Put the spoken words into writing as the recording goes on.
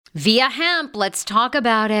Via Hemp, let's talk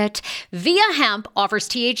about it. Via Hemp offers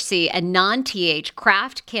THC and non-TH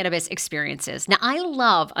craft cannabis experiences. Now, I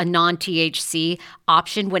love a non-THC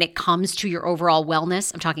option when it comes to your overall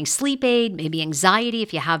wellness. I'm talking sleep aid, maybe anxiety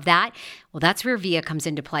if you have that. Well, that's where Via comes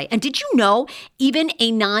into play. And did you know even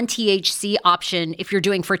a non-THC option, if you're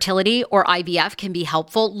doing fertility or IVF, can be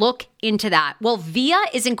helpful? Look into that. Well, Via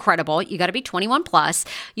is incredible. You got to be 21 plus.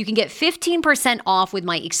 You can get 15% off with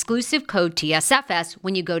my exclusive code TSFS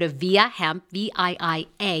when you go to Via Hemp,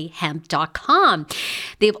 VIIA hemp.com.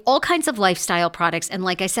 They have all kinds of lifestyle products. And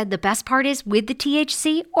like I said, the best part is with the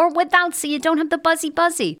THC or without, so you don't have the buzzy.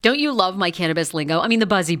 Don't you love my cannabis lingo? I mean, the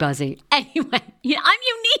buzzy. Anyway, I'm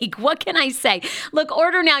unique. What can I say? Look,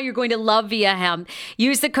 order now. You're going to love Via Hemp.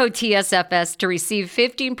 Use the code TSFS to receive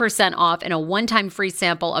 15% off and a one-time free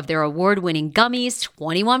sample of their award-winning gummies,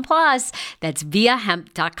 21 plus. That's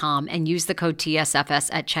viahemp.com, and use the code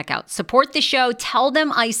TSFS at checkout. Support the show. Tell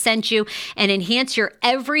them I sent you, and enhance your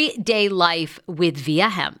everyday life with Via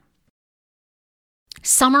Hemp.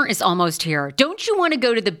 Summer is almost here. Don't you want to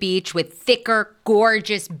go to the beach with thicker,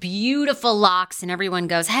 gorgeous, beautiful locks, and everyone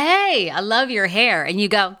goes, "Hey, I love your hair," and you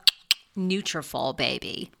go, "Nutrafol,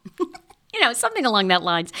 baby." Something along that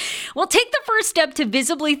lines. Well, take the first step to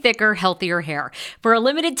visibly thicker, healthier hair. For a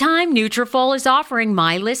limited time, Nutrafol is offering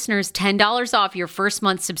my listeners $10 off your first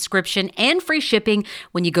month subscription and free shipping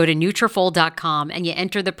when you go to Nutrafol.com and you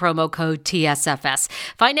enter the promo code TSFS.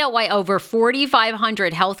 Find out why over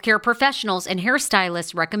 4,500 healthcare professionals and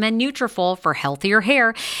hairstylists recommend Nutrafol for healthier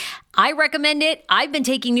hair. I recommend it. I've been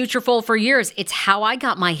taking Nutrafol for years. It's how I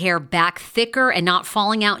got my hair back thicker and not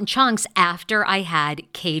falling out in chunks after I had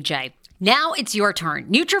KJ. Now it's your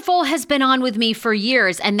turn. Nutrafol has been on with me for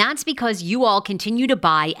years, and that's because you all continue to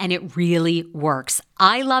buy, and it really works.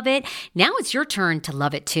 I love it. Now it's your turn to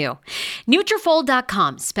love it too.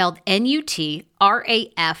 Nutrafol.com, spelled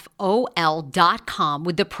Nutrafol.com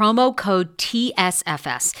with the promo code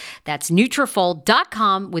TSFS. That's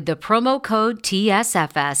Nutrafol.com with the promo code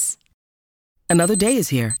TSFS. Another day is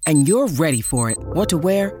here, and you're ready for it. What to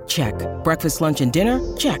wear? Check. Breakfast, lunch, and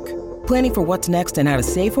dinner? Check. Planning for what's next and how to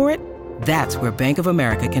save for it? That's where Bank of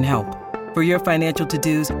America can help. For your financial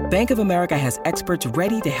to-dos, Bank of America has experts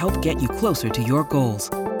ready to help get you closer to your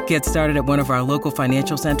goals. Get started at one of our local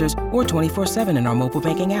financial centers or 24/7 in our mobile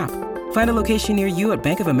banking app. Find a location near you at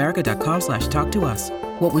bankofamerica.com/talktous.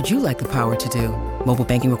 What would you like the power to do? Mobile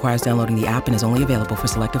banking requires downloading the app and is only available for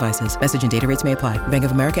select devices. Message and data rates may apply. Bank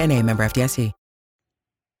of America N.A., member FDIC.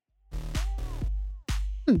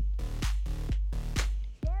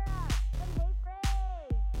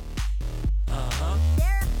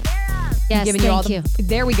 Yes, giving you all you.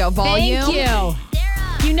 There we go. Volume. Thank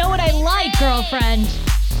you. You know what I like, girlfriend.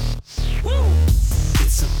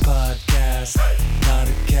 It's a podcast, not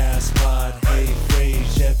a cast pod. Hey,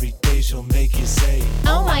 Frage, every day she'll make you say,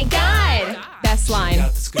 Oh my God. Best line.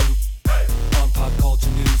 got the scoop on pop culture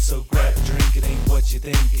news. So grab a drink, it ain't what you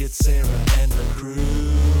think. It's Sarah and the crew.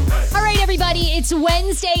 All right, everybody, it's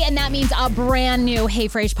Wednesday, and that means a brand new Hey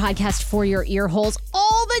Frage podcast for your ear holes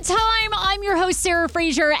all the time. I'm your host, Sarah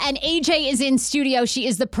Fraser, and AJ is in studio. She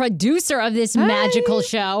is the producer of this magical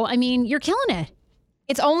show. I mean, you're killing it.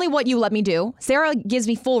 It's only what you let me do. Sarah gives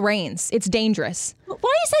me full reins. It's dangerous.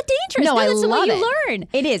 Why is that dangerous? No, I that's love the way it. you learn.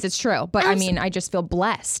 It is. It's true. But I mean, I just feel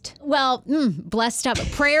blessed. Well, blessed up.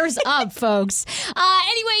 Prayers up, folks.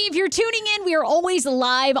 Anyway, if you're tuning in, we are always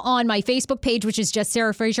live on my Facebook page, which is just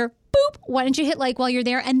Sarah Fraser. Boop. Why don't you hit like while you're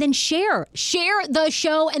there and then share the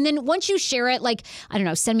show. And then once you share it, like, I don't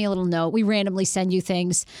know, send me a little note. We randomly send you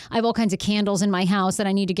things. I have all kinds of candles in my house that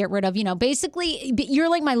I need to get rid of. Basically, you're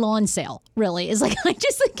like my lawn sale, really. It's like, I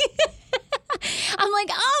just like, I'm like,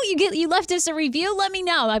 oh, you left us a review? Let me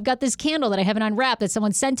know. I've got this candle that I haven't unwrapped that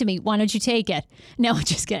someone sent to me. Why don't you take it? No,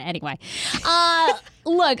 just kidding. Anyway,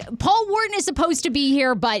 look, Paul Wharton is supposed to be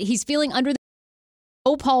here, but he's feeling under the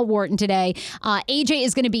Paul Wharton today. AJ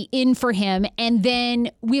is going to be in for him. And then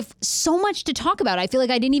we have so much to talk about. I feel like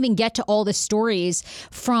I didn't even get to all the stories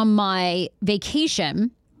from my vacation.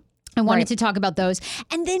 I wanted to talk about those.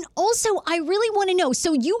 And then also, I really want to know,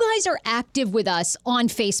 so you guys are active with us on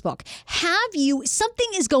Facebook. Something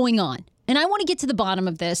is going on. And I want to get to the bottom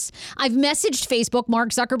of this. I've messaged Facebook. Mark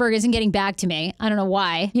Zuckerberg isn't getting back to me. I don't know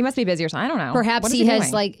why. He must be busy or something. I don't know. Perhaps he has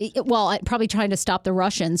probably trying to stop the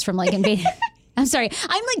Russians from invading. I'm sorry.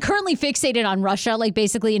 I'm like currently fixated on Russia, like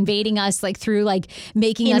basically invading us, like through like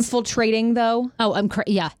making us infiltrating though. Oh,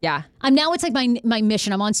 yeah. I'm now. It's like my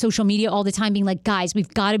mission. I'm on social media all the time, being like, guys,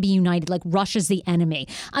 we've got to be united. Like Russia's the enemy.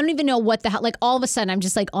 I don't even know what the hell. Like all of a sudden, I'm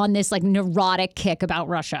just like on this like neurotic kick about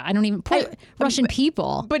Russia. I don't even Russian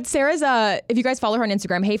people. But Sarah's if you guys follow her on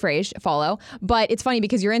Instagram, hey Frage, follow. But it's funny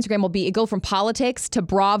because your Instagram will go from politics to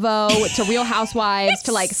Bravo to Real Housewives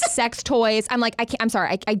to like sex toys. I'm like, I'm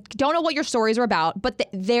sorry, I don't know what your stories are about, but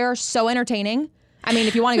they're so entertaining. I mean,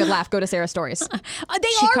 if you want a good laugh, go to Sarah's stories. They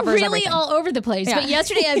are really everything. All over the place. Yeah. But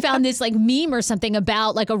yesterday I found this like meme or something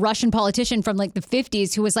about like a Russian politician from like the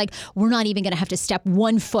 50s who was like, we're not even going to have to step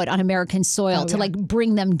 1 foot on American soil to like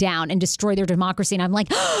bring them down and destroy their democracy. And I'm like,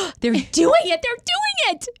 oh, they're doing it. They're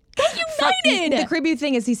doing it. Get united. The creepy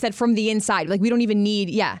thing is he said from the inside. Like, we don't even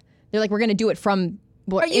need, They're like, we're going to do it from...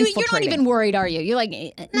 You're not even worried, are you? You're like,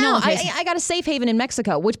 no. I got a safe haven in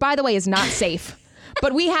Mexico, which, by the way, is not safe.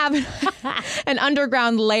 But we have an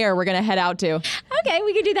underground lair we're going to head out to. Okay,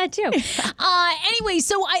 we can do that too. Anyway,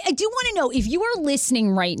 so I do want to know, if you are listening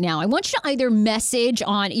right now, I want you to either message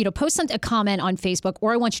on, post a comment on Facebook,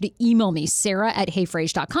 or I want you to email me,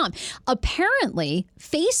 sarah@heyfrage.com. Apparently,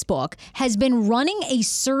 Facebook has been running a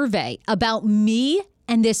survey about me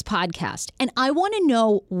and this podcast. And I want to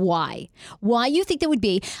know why you think that would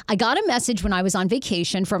be. I got a message when I was on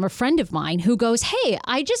vacation from a friend of mine who goes, hey,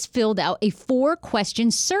 I just filled out a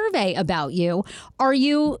 4-question survey about you. Are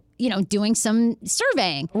you, doing some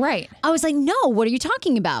surveying? Right. I was like, no, what are you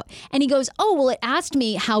talking about? And he goes, oh, well, it asked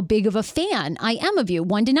me how big of a fan I am of you,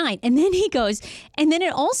 1 to 9. And then he goes, and then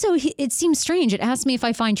it seems strange. It asked me if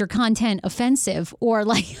I find your content offensive or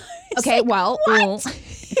like, okay, like, well, what?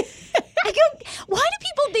 I go, why do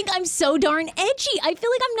people think I'm so darn edgy? I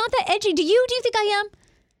feel like I'm not that edgy. Do you think I am?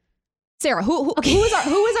 Sarah, who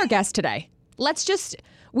is our guest today?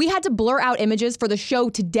 We had to blur out images for the show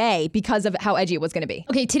today because of how edgy it was going to be.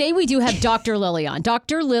 Okay, today we do have Dr. Lily on.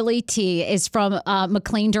 Dr. Lily T is from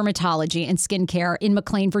McLean Dermatology and Skincare in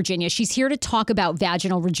McLean, Virginia. She's here to talk about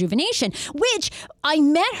vaginal rejuvenation, which I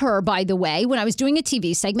met her, by the way, when I was doing a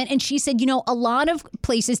TV segment, and she said, a lot of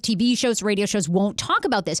places, TV shows, radio shows won't talk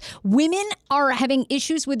about this. Women are having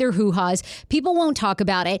issues with their hoo-has. People won't talk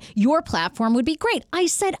about it. Your platform would be great. I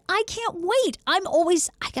said, I can't wait. I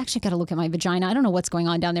actually got to look at my vagina. I don't know what's going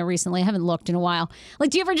on down there recently. I haven't looked in a while.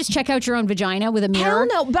 Like, do you ever just check out your own vagina with a mirror? Hell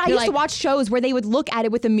no. But I used to watch shows where they would look at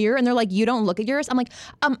it with a mirror and they're like, you don't look at yours? I'm like,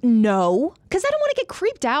 no. Because I don't want to get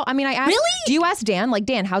creeped out. I mean, I asked, really? Do you ask Dan? Like,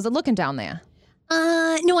 Dan, how's it looking down there?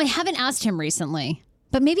 No, I haven't asked him recently.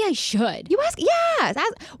 But maybe I should. You ask? Yeah.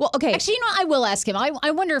 Well, okay. Actually, I will ask him.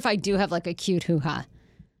 I wonder if I do have like a cute hoo-ha.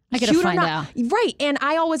 I gotta find out. Right. And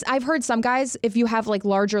I've heard some guys, if you have like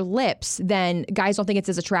larger lips, then guys don't think it's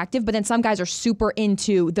as attractive. But then some guys are super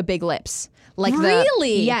into the big lips. Like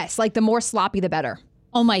really? Yes. Like the more sloppy, the better.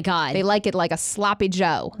 Oh my God. They like it like a sloppy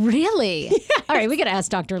Joe. Really? Yes. All right, we got to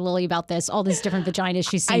ask Dr. Lily about this, all these different vaginas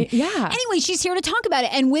she's seen. Anyway, she's here to talk about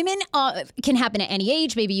it. And women can happen at any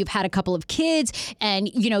age. Maybe you've had a couple of kids and,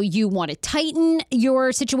 you want to tighten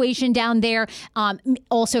your situation down there.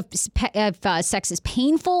 Also, if sex is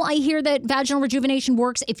painful, I hear that vaginal rejuvenation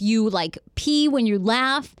works if you like pee when you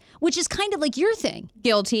laugh, which is kind of like your thing.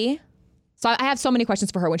 Guilty. So I have so many questions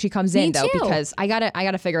for her when she comes in, though, because I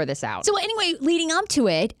gotta figure this out. So anyway, leading up to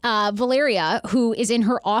it, Valeria, who is in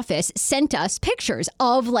her office, sent us pictures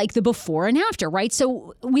of like the before and after, right?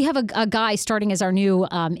 So we have a guy starting as our new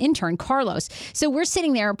intern, Carlos. So we're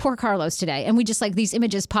sitting there, poor Carlos today, and we just like these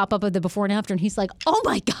images pop up of the before and after, and he's like, oh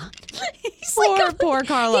my God. Poor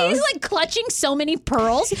Carlos. He's like clutching so many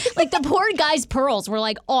pearls. Like the poor guy's pearls were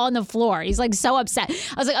like on the floor. He's like so upset.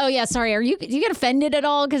 I was like, oh yeah, sorry. Do you get offended at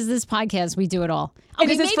all? Because this podcast, we do it all.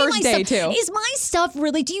 Okay, it is his first day too. Is my stuff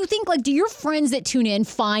really, do you think do your friends that tune in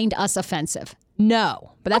find us offensive?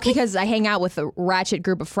 No, but that's because I hang out with a ratchet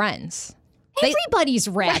group of friends. Everybody's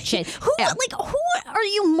ratchet. Who are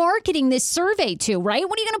you marketing this survey to, right?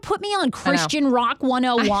 What are you going to put me on? Christian Rock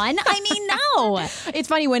 101? I mean, no. It's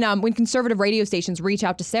funny when conservative radio stations reach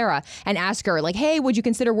out to Sarah and ask her, like, hey, would you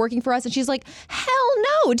consider working for us? And she's like, hell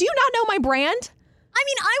no. Do you not know my brand? I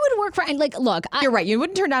mean, I would work for, look. You're right. You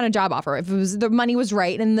wouldn't turn down a job offer if the money was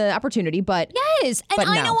right and the opportunity, but. Yes. And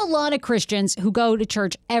I know a lot of Christians who go to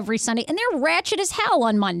church every Sunday and they're ratchet as hell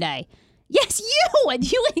on Monday. Yes,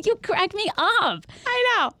 you crack me up.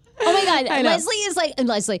 I know. Oh my God.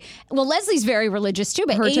 Leslie's very religious too,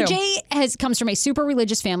 but Her AJ comes from a super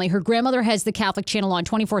religious family. Her grandmother has the Catholic channel on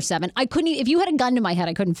 24/7. I couldn't, if you had a gun to my head,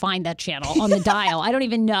 I couldn't find that channel on the dial. I don't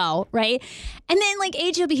even know, right? And then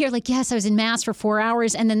AJ will be here yes, I was in mass for 4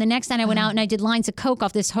 hours. And then the next night I went out and I did lines of coke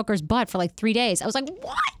off this hooker's butt for 3 days. I was like,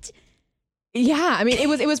 what? Yeah, I mean,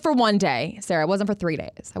 it was for one day, Sarah. It wasn't for 3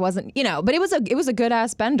 days. I wasn't, but it was a good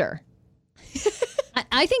ass bender.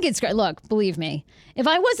 I think it's great. Look, believe me, if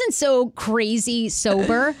I wasn't so crazy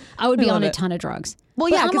sober, I would be on a ton of drugs. Well,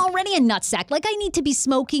 yeah, I'm already a nutsack. Like, I need to be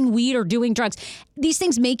smoking weed or doing drugs. These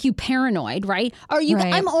things make you paranoid, right?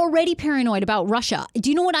 Right. I'm already paranoid about Russia. Do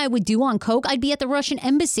you know what I would do on coke? I'd be at the Russian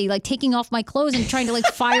embassy, like taking off my clothes and trying to like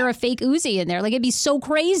fire a fake Uzi in there. Like, it'd be so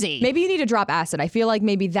crazy. Maybe you need to drop acid. I feel like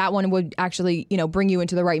maybe that one would actually, bring you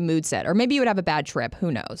into the right mood set. Or maybe you would have a bad trip.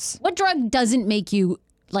 Who knows? What drug doesn't make you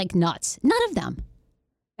like nuts? None of them.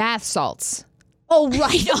 Bath salts. Oh,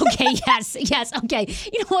 right. Okay. Yes. Okay.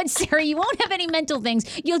 You know what, Sarah? You won't have any mental things.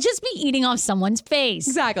 You'll just be eating off someone's face.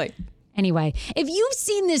 Exactly. Anyway, if you've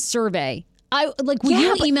seen this survey, will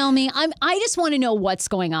you email me? I just want to know what's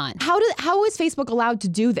going on. How is Facebook allowed to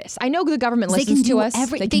do this? I know the government listens to us.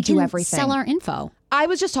 They can do everything. Sell our info. I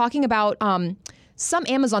was just talking about some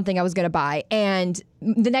Amazon thing I was going to buy, and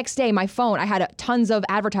the next day, my phone, I had tons of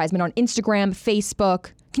advertisement on Instagram,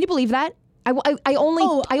 Facebook. Can you believe that? I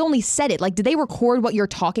only said it. Like, did they record what you're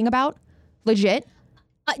talking about? Legit?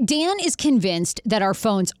 Dan is convinced that our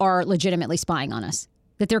phones are legitimately spying on us,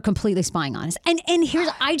 that they're completely spying on us. And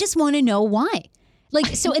I just want to know why.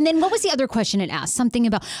 Like, so, and then what was the other question it asked? Something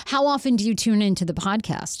about how often do you tune into the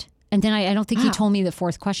podcast? And then I don't think he told me the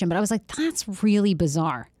fourth question, but I was like, that's really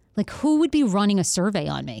bizarre. Like, who would be running a survey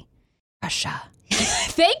on me? Russia.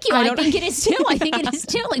 Thank you. I think it is too.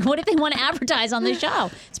 Like, what if they want to advertise on the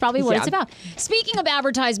show? It's probably what it's about. Speaking of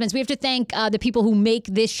advertisements, we have to thank the people who make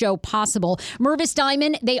this show possible. Mervis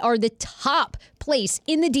Diamond, they are the top place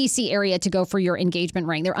in the DC area to go for your engagement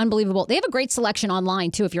ring. They're unbelievable. They have a great selection online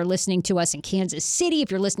too. If you're listening to us in Kansas City, if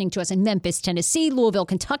you're listening to us in Memphis, Tennessee, Louisville,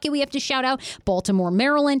 Kentucky, we have to shout out Baltimore,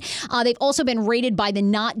 Maryland. They've also been rated by the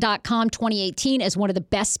Knot.com 2018 as one of the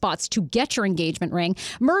best spots to get your engagement ring.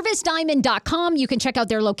 MervisDiamond.com. You can check out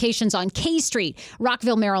their locations on K Street,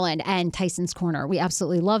 Rockville, Maryland, and Tyson's Corner. We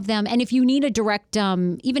absolutely love them. And if you need a direct,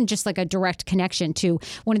 even just like a direct connection to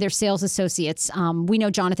one of their sales associates, we know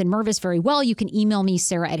Jonathan Mervis very well. You can email me,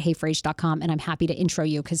 sarah@heyfrage.com, and I'm happy to intro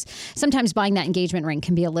you because sometimes buying that engagement ring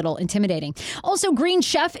can be a little intimidating. Also, Green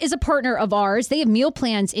Chef is a partner of ours. They have meal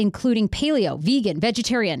plans including paleo, vegan,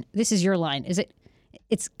 vegetarian. This is your line. Is it?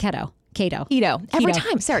 It's keto. Every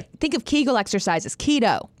time, Sarah, think of Kegel exercises.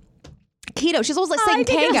 Keto. She's always like saying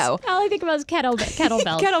tango. All I think about is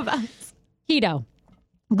kettlebells. Kettlebells. Keto.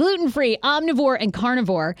 Gluten-free, omnivore, and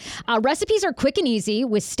carnivore. Recipes are quick and easy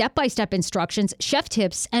with step-by-step instructions, chef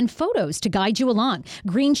tips, and photos to guide you along.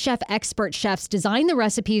 Green Chef expert chefs design the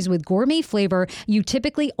recipes with gourmet flavor you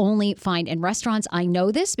typically only find in restaurants. I know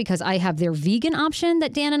this because I have their vegan option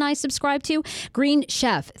that Dan and I subscribe to. Green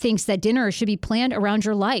Chef thinks that dinner should be planned around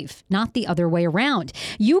your life, not the other way around.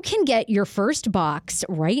 You can get your first box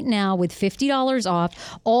right now with $50 off.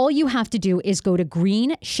 All you have to do is go to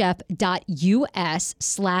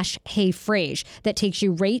greenchef.us/heyfrage. That takes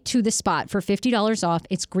you right to the spot for $50 off.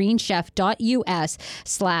 It's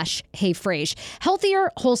greenchef.us/heyfrage.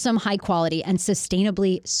 Healthier, wholesome, high quality, and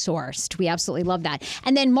sustainably sourced. We absolutely love that.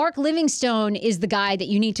 And then Mark Livingstone is the guy that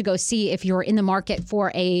you need to go see if you're in the market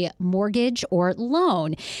for a mortgage or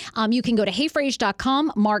loan. You can go to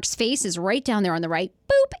heyfrage.com. Mark's face is right down there on the right.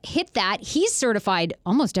 Boop, hit that. He's certified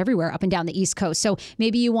almost everywhere up and down the East Coast. So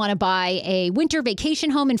maybe you want to buy a winter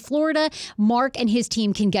vacation home in Florida. Mark and his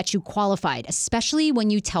team can get you qualified, especially when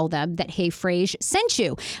you tell them that Hey Frage sent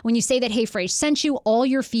you. When you say that Hey Frage sent you, all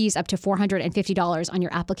your fees up to $450 on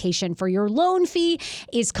your application for your loan fee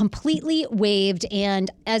is completely waived.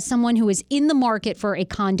 And as someone who is in the market for a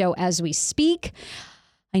condo as we speak,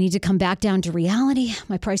 I need to come back down to reality.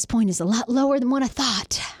 My price point is a lot lower than what I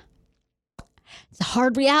thought. It's a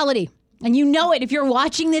hard reality. And you know it. If you're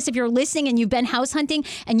watching this, if you're listening and you've been house hunting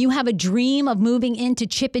and you have a dream of moving into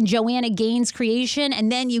Chip and Joanna Gaines' creation,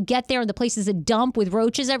 and then you get there and the place is a dump with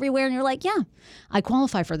roaches everywhere, and you're like, yeah, I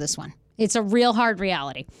qualify for this one. It's a real hard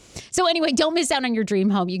reality. So anyway, don't miss out on your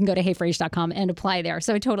dream home. You can go to heyfrage.com and apply there.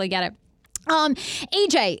 So I totally get it.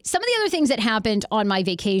 AJ, some of the other things that happened on my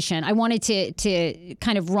vacation, I wanted to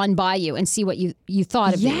kind of run by you and see what you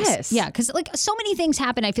thought of yes. these. Yeah, because like so many things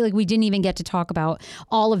happened. I feel like we didn't even get to talk about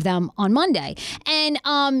all of them on Monday. And,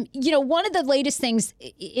 one of the latest things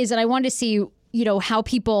is that I wanted to see, how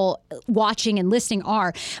people watching and listening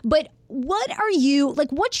are. But what are you,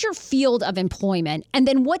 like, what's your field of employment? And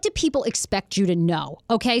then what do people expect you to know?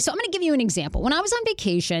 Okay, so I'm going to give you an example. When I was on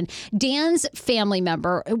vacation, Dan's family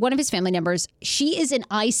member, one of his family members, she is an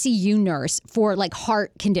ICU nurse for like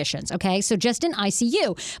heart conditions. Okay, so just in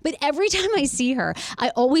ICU. But every time I see her, I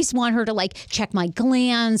always want her to like check my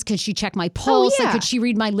glands. Could she check my pulse? Like, could she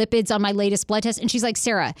read my lipids on my latest blood test? And she's like,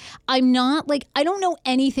 Sarah, I'm not like, I don't know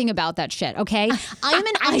anything about that shit. Okay, I'm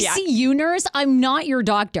an ICU nurse. I'm not your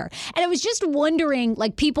doctor. And I was just wondering,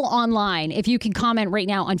 like, people online, if you can comment right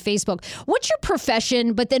now on Facebook, what's your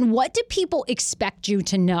profession? But then what do people expect you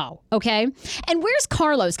to know? Okay. And where's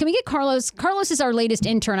Carlos? Can we get Carlos? Carlos is our latest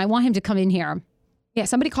intern. I want him to come in here. Yeah,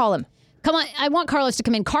 somebody call him. Come on, I want Carlos to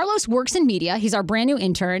come in. Carlos works in media. He's our brand new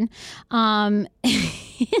intern. I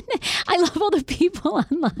love all the people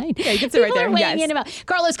online. Yeah, you can sit right there. Weighing in about.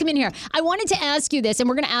 Carlos, come in here. I wanted to ask you this, and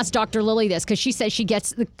we're going to ask Dr. Lily this because she says she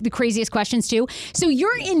gets the craziest questions too. So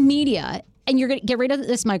you're in media, and you're going to get rid of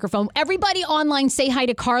this microphone. Everybody online, say hi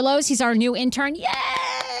to Carlos. He's our new intern. Yay!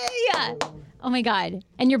 Oh my God.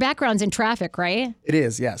 And your background's in traffic, right? It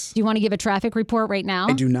is, yes. Do you want to give a traffic report right now?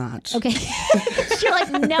 I do not. Okay. You're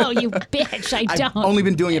like, no, you bitch, I don't. I've only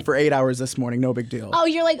been doing it for 8 hours this morning. No big deal. Oh,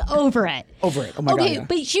 you're like over it. Over it. Oh my God. Okay, yeah.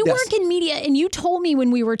 but you work in media, and you told me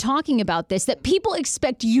when we were talking about this that people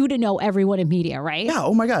expect you to know everyone in media, right? Yeah,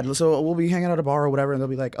 oh my God. So we'll be hanging out at a bar or whatever, and they'll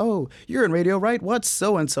be like, oh, you're in radio, right? What's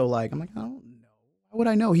so-and-so like? I'm like, oh. How would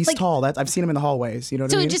I know? He's tall. I've seen him in the hallways. You know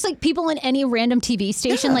what I mean? So just like people in any random TV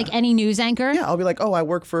station, like any news anchor? Yeah, I'll be like, oh, I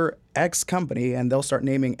work for X company, and they'll start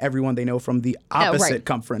naming everyone they know from the opposite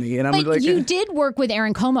company. And I'm like, you did work with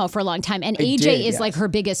Erin Como for a long time, and AJ is like her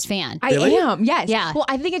biggest fan. I am, yes. Yeah. Well,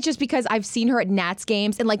 I think it's just because I've seen her at Nats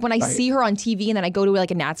games, and like when I see her on TV, and then I go to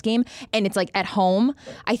like a Nats game, and it's like at home,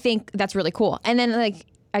 I think that's really cool. And then like,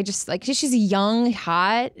 I just like she's young,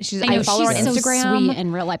 hot. I follow her on Instagram. So sweet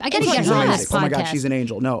in real life. I gotta get her on this podcast. Oh my God, she's an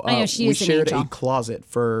angel. No, I know she we is an shared angel. a closet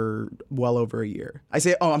for well over a year. I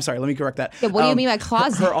say, oh, I'm sorry. Let me correct that. Yeah, what do you mean by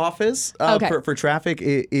closet? Her office for traffic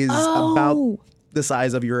is about the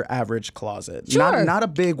size of your average closet. Sure. Not a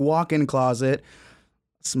big walk-in closet.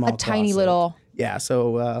 Small, tiny closet. little. Yeah.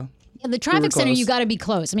 So. The traffic center, you got to be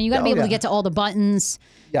close. I mean, you got to be able to get to all the buttons.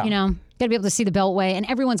 Yeah. You know, got to be able to see the beltway, and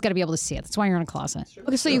everyone's got to be able to see it. That's why you're in a closet.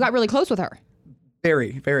 Okay, so you got really close with her.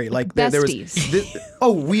 Very, very. Like besties. There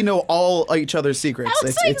was. We know all each other's secrets.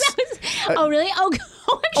 Oh, really? Oh,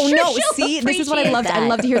 no! See, this is what I love. I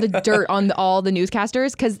love to hear the dirt on all the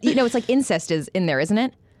newscasters because it's like incest is in there, isn't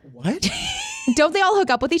it? What? Don't they all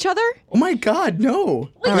hook up with each other? Oh my God, no!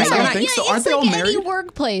 Well, I don't think so. Aren't they all like married? any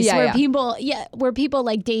workplace where people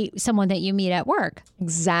like date someone that you meet at work.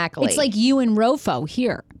 Exactly. It's like you and Rofo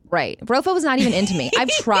here. Right. Rofo was not even into me. I've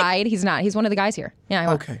tried. He's not. He's one of the guys here.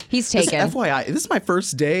 Yeah. Okay. He's taken. FYI, this is my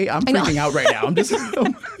first day. I'm freaking out right now. I'm just.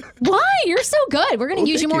 Why? You're so good. We're going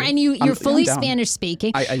to use you more. And you're fully Spanish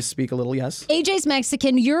speaking. I speak a little, yes. AJ's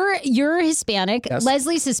Mexican. You're Hispanic. Yes.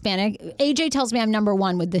 Leslie's Hispanic. AJ tells me I'm number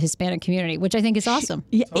one with the Hispanic community, which I think is awesome.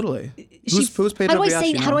 Totally. Who's paid How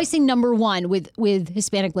do I say number one with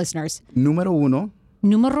Hispanic listeners? Número uno.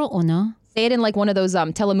 Número uno. Say it in like one of those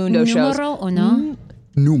Telemundo shows. Número uno.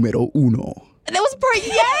 Número uno. That was perfect.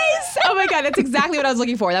 Yes! Oh my God, that's exactly what I was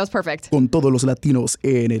looking for. That was perfect. Con todos los latinos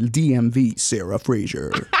en el DMV, Sarah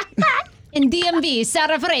Fraser. In DMV,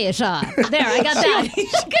 Sarah Fraser. There, I got that. You're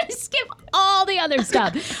going to skip all the other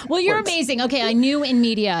stuff. Well, you're amazing. Okay, I knew in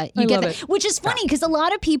media you get that. Which is funny because a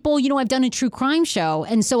lot of people, I've done a true crime show.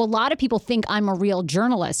 And so a lot of people think I'm a real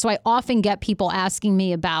journalist. So I often get people asking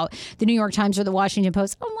me about the New York Times or the Washington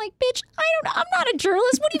Post. I'm like, bitch, I'm not a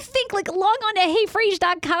journalist. What do you think? Like, log on to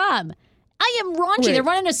heyfrage.com. I am raunchy. Right. They're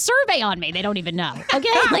running a survey on me. They don't even know. Okay?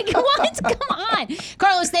 Like, what? Come on.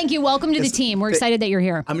 Carlos, thank you. Welcome to the team. We're excited that you're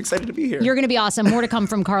here. I'm excited to be here. You're going to be awesome. More to come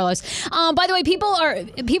from Carlos. By the way, people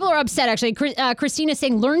are upset, actually. Christina's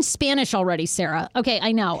saying, learn Spanish already, Sarah. Okay,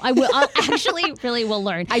 I know. I will. I actually really will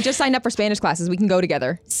learn. I just signed up for Spanish classes. We can go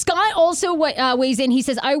together. Scott also weighs in. He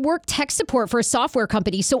says, I work tech support for a software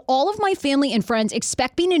company, so all of my family and friends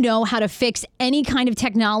expect me to know how to fix any kind of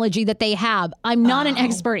technology that they have. I'm not an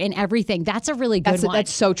expert in everything. That's a really good one.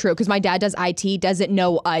 That's so true, because my dad does IT, doesn't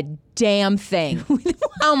know a damn thing.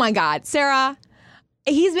 Oh my God, Sarah.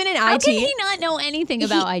 He's been in IT. How can he not know anything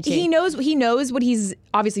about IT? He knows what he's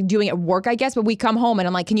obviously doing at work, I guess, but we come home and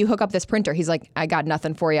I'm like, can you hook up this printer? He's like, I got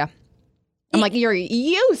nothing for you. I'm like, you're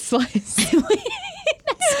useless.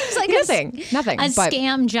 It's like nothing. A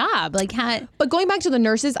scam job. But going back to the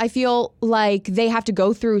nurses, I feel like they have to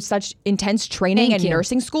go through such intense training in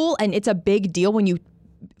nursing school, and it's a big deal when you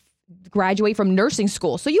graduate from nursing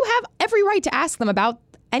school. So you have every right to ask them about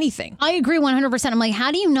anything. I agree 100%. I'm like,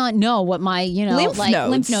 how do you not know what my,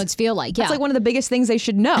 lymph nodes feel like? Yeah. It's like one of the biggest things they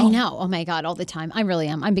should know. I know. Oh my God, all the time. I really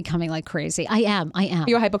am. I'm becoming like crazy. I am. Are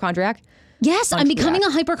you a hypochondriac? Yes, I'm becoming a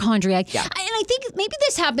hypochondriac. Yeah. And I think maybe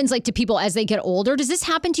this happens like to people as they get older. Does this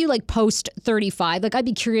happen to you like post 35? Like I'd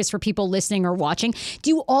be curious for people listening or watching. Do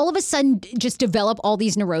you all of a sudden just develop all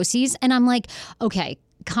these neuroses? And I'm like, okay,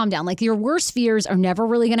 calm down. Like your worst fears are never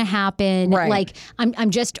really going to happen. Right. Like I'm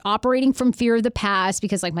just operating from fear of the past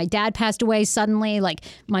because like my dad passed away suddenly. Like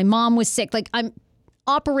my mom was sick. Like I'm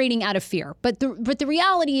operating out of fear. But the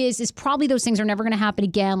reality is probably those things are never going to happen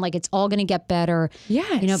again. Like it's all going to get better.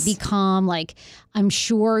 Yes. Be calm. Like I'm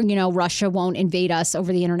sure, Russia won't invade us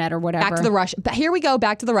over the internet or whatever. Back to the Russia. Here we go.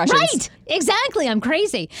 Back to the Russians. Right. Exactly. I'm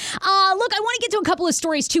crazy. Look, I want to get to a couple of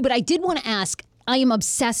stories too, but I did want to ask, I'm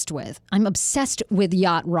obsessed with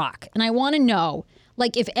yacht rock. And I want to know,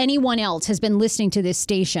 like, if anyone else has been listening to this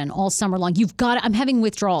station all summer long, I'm having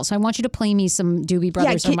withdrawals. So I want you to play me some Doobie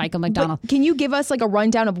Brothers or Michael McDonald. Can you give us like a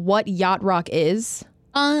rundown of what yacht rock is?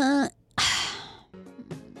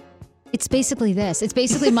 It's basically this. It's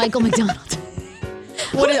basically Michael McDonald.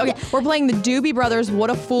 Okay, we're playing the Doobie Brothers, What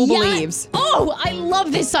a Fool Believes. Oh, I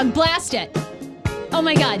love this song. Blast it. Oh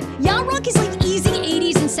my God. Yacht rock is like easy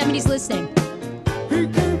 80s and 70s listening.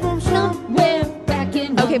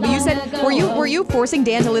 Okay, but you said, were you forcing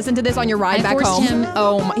Dan to listen to this on your ride back home? Him.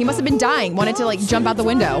 Oh, he must have been dying. Wanted to like jump out the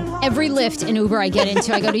window. Every Lyft and Uber I get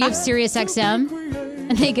into, I go, do you have Sirius XM?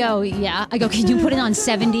 And they go, yeah. I go, can you put it on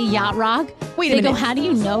 70 yacht rock? Wait a minute. They go, how do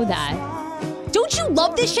you know that? Don't you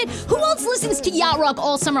love this shit? Who else listens to yacht rock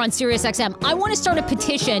all summer on Sirius XM? I want to start a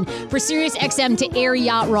petition for Sirius XM to air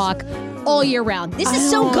yacht rock all year round. This is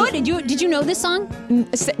so good. Did you know this song?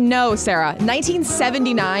 No, Sarah.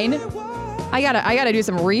 1979. I gotta do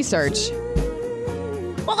some research.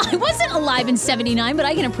 Well, I wasn't alive in 79, but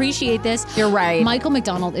I can appreciate this. You're right. Michael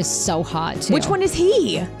McDonald is so hot, too. Which one is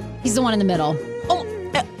he? He's the one in the middle. Oh.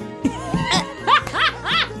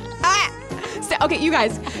 Okay, you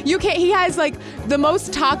guys, he has like the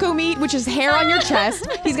most taco meat, which is hair on your chest.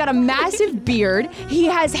 He's got a massive beard. He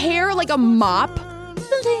has hair like a mop.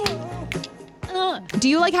 Do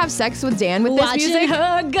you like have sex with Dan with this music? Watching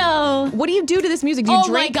her go. What do you do to this music? Do you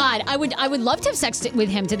drink? Oh my God, I would love to have sex with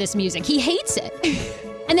him to this music. He hates it.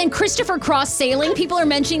 And then Christopher Cross Sailing. People are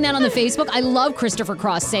mentioning that on the Facebook. I love Christopher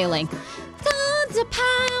Cross Sailing. The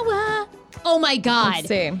power. Oh my God. Let's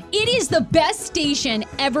see. It is the best station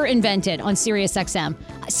ever invented on Sirius XM.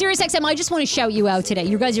 Sirius XM, I just want to shout you out today.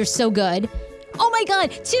 You guys are so good. Oh my God.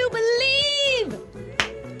 To believe.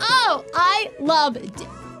 Oh, I love.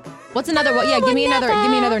 What's another one? Yeah, give me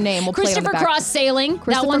another name. We'll play it on the Christopher back. Cross Sailing.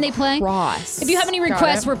 That one they play. Cross. If you have any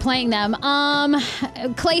requests, we're playing them.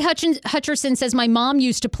 Clay Hutcherson says, my mom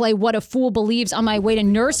used to play What a Fool Believes on my way to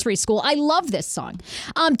nursery school. I love this song.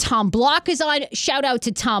 Tom Block is on. Shout out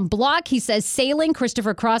to Tom Block. He says, Sailing,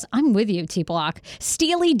 Christopher Cross. I'm with you, T Block.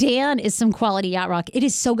 Steely Dan is some quality yacht rock. It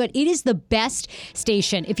is so good. It is the best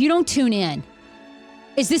station. If you don't tune in,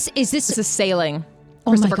 This is Sailing.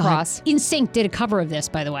 Christopher Cross. NSYNC did a cover of this,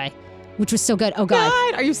 by the way, which was so good. Oh,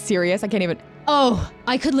 God. Are you serious? I can't even. Oh,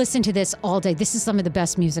 I could listen to this all day. This is some of the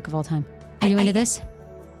best music of all time. Are you into this?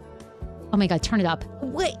 Oh, my God. Turn it up.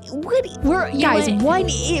 What?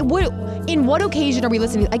 In what occasion are we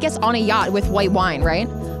listening to? I guess on a yacht with white wine, right?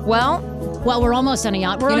 Well, we're almost on a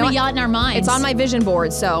yacht. We're on a yacht in our minds. It's on my vision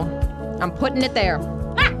board, so I'm putting it there.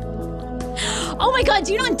 Oh my God,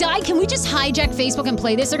 do you not die? Can we just hijack Facebook and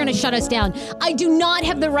play this? They're gonna shut us down. I do not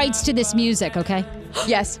have the rights to this music, okay?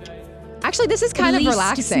 Yes. Actually, this is kind of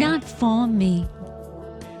relaxing. It's not for me.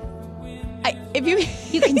 If you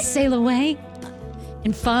You can sail away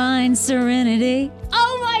and find serenity.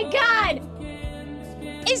 Oh my God!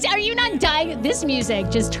 Are you not dying? This music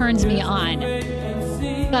just turns me on.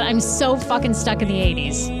 But I'm so fucking stuck in the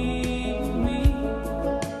 80s.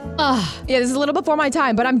 Yeah, this is a little before my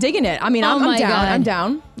time, but I'm digging it. I mean, I'm down. God. I'm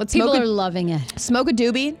down. People are loving it. Smoke a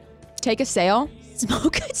doobie, take a sail.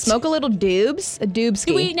 Smoke a little doobs, a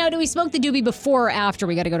doobski. Do we smoke the doobie before or after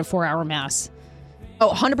we got to go to 4-hour mass? Oh,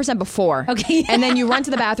 100% before. Okay. And then you run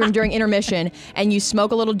to the bathroom during intermission and you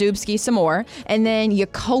smoke a little doobski some more, and then you're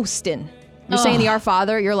coasting. You're saying the Our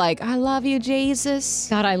Father. You're like, I love you, Jesus.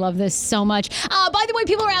 God, I love this so much. By the way,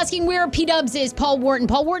 people are asking where P-Dubs is Paul Wharton.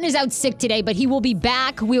 Paul Wharton is out sick today, but he will be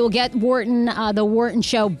back. We will get Wharton, the Wharton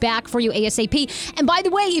Show, back for you ASAP. And by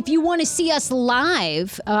the way, if you want to see us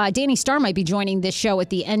live, Danny Starr might be joining this show at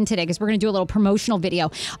the end today because we're going to do a little promotional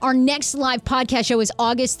video. Our next live podcast show is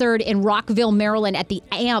August 3rd in Rockville, Maryland at the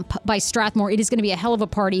AMP by Strathmore. It is going to be a hell of a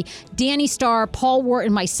party. Danny Starr, Paul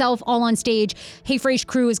Wharton, myself, all on stage. Hey Frasier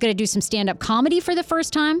crew is going to do some stand-up comedy for the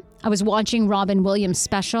first time. I was watching Robin Williams'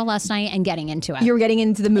 special last night and getting into it. You were getting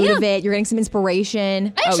into the mood of it. You're getting some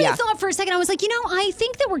inspiration. I actually thought for a second, I was like, I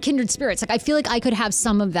think that we're kindred spirits. Like, I feel like I could have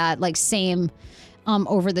some of that, like, same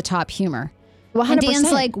over-the-top humor. 100%. And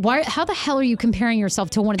Dan's like, how the hell are you comparing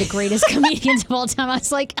yourself to one of the greatest comedians of all time? I was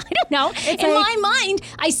like, I don't know. In my mind,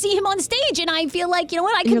 I see him on stage and I feel like, you know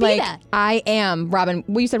what, I could be that. I am Robin.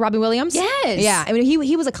 Well, you said Robin Williams? Yes. Yeah. I mean,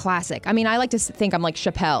 he was a classic. I mean, I like to think I'm like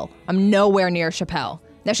Chappelle. I'm nowhere near Chappelle.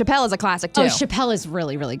 Now, Chappelle is a classic, too. Oh, Chappelle is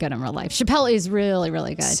really, really good in real life. Chappelle is really,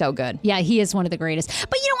 really good. So good. Yeah, he is one of the greatest.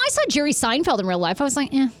 But, I saw Jerry Seinfeld in real life. I was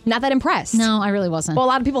like, Not that impressed. No, I really wasn't. Well, a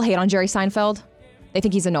lot of people hate on Jerry Seinfeld. They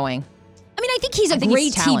think he's annoying. I mean, I think he's a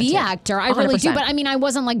great TV actor. I really do. But, I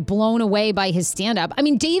wasn't, like, blown away by his stand-up. I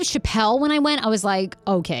mean, Dave Chappelle, when I went, I was like,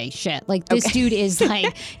 okay, shit. Like, this dude is,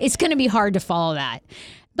 like, it's going to be hard to follow that.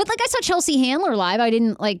 But, like, I saw Chelsea Handler live.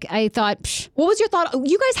 I thought, psh. What was your thought?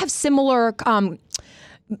 You guys have similar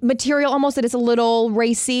material almost that is a little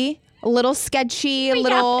racy, a little sketchy, a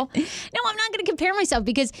little... No, I'm not going to compare myself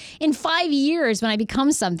because in 5 years when I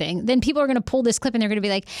become something, then people are going to pull this clip and they're going to be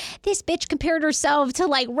like, this bitch compared herself to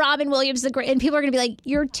like Robin Williams the Great. And people are going to be like,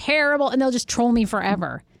 you're terrible. And they'll just troll me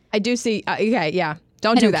forever. I do see. Okay, yeah.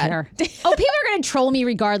 Don't do that. Care. Oh, people are going to troll me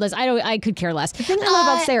regardless. I could care less. The thing I love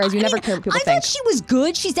about Sarah is you never care what people think. I thought she was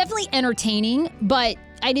good. She's definitely entertaining, but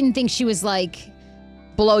I didn't think she was like...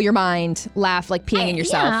 blow your mind, laugh, like peeing in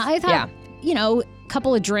yourself. Yeah, I thought, a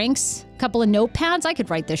couple of drinks, a couple of notepads, I could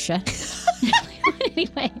write this shit.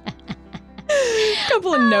 Anyway.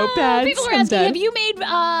 Couple of notepads. People are asking,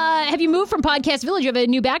 have you moved from Podcast Village? You have a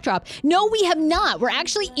new backdrop. No, we have not. We're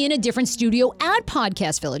actually in a different studio at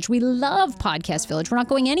Podcast Village. We love Podcast Village. We're not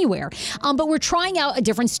going anywhere. But we're trying out a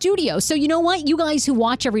different studio. So you know what? You guys who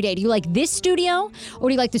watch every day, do you like this studio or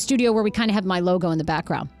do you like the studio where we kind of have my logo in the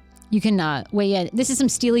background? You can weigh in. This is some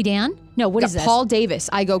Steely Dan? No, what is this? Paul Davis,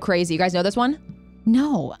 I Go Crazy. You guys know this one?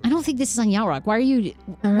 No, I don't think this is on Yacht Rock. Why'd you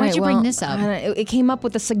bring this up? It came up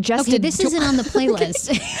with a suggested... Okay, this isn't on the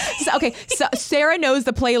playlist. so Sarah knows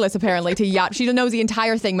the playlist apparently to Yacht. She knows the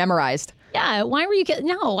entire thing memorized. Yeah, why were you...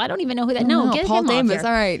 No, I don't even know who that... No, get Paul him Davis. Off here.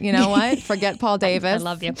 All right, you know what? Forget Paul Davis. I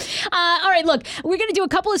love you. All right, look, we're going to do a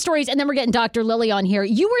couple of stories and then we're getting Dr. Lily on here.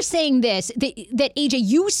 You were saying this, that AJ,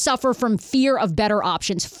 you suffer from fear of better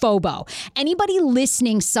options, FOBO. Anybody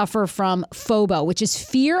listening suffer from FOBO, which is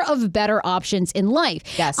fear of better options in life.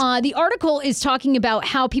 Yes. The article is talking about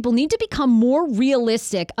how people need to become more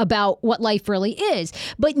realistic about what life really is.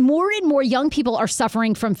 But more and more young people are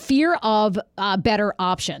suffering from fear of better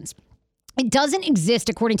options. It doesn't exist,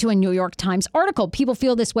 according to a New York Times article. People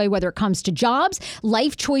feel this way whether it comes to jobs,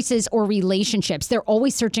 life choices, or relationships. They're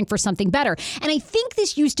always searching for something better. And I think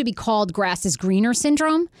this used to be called grass is greener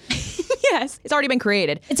syndrome. Yes, it's already been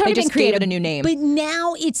created. They just gave it a new name. But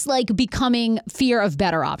now it's like becoming fear of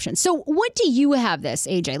better options. So what do you have this,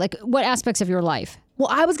 AJ? Like what aspects of your life? Well,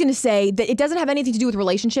 I was going to say that it doesn't have anything to do with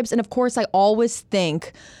relationships. And of course, I always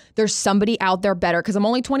think there's somebody out there better because I'm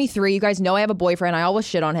only 23. You guys know I have a boyfriend. I always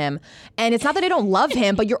shit on him. And it's not that I don't love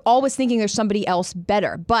him, but you're always thinking there's somebody else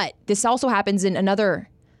better. But this also happens in another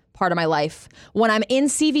part of my life. When I'm in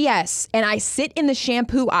CVS and I sit in the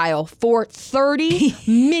shampoo aisle for 30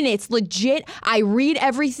 minutes, legit, I read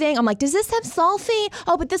everything. I'm like, does this have sulfate?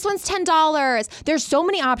 Oh, but this one's $10. There's so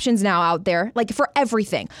many options now out there, like for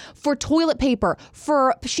everything, for toilet paper,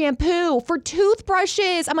 for shampoo, for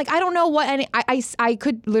toothbrushes. I'm like, I don't know what any, I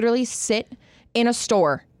could literally sit in a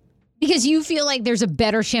store. Because you feel like there's a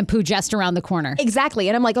better shampoo just around the corner. Exactly.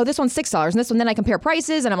 And I'm like, oh, this one's $6 and this one. Then I compare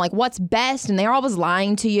prices and I'm like, what's best? And they're always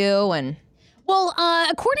lying to you. And well,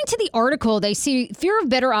 according to the article, they say fear of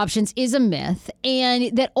better options is a myth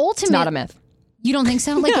and that ultimately... It's not a myth. You don't think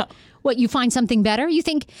so? Like, no. What, you find something better? You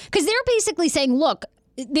think... Because they're basically saying, look,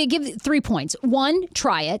 they give 3 points. 1,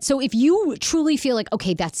 try it. So if you truly feel like,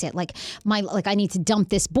 okay, that's it. Like I need to dump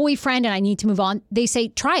this boyfriend and I need to move on. They say,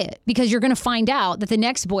 try it because you're going to find out that the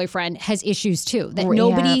next boyfriend has issues too, that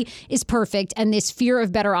nobody is perfect. And this fear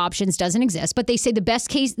of better options doesn't exist. But they say the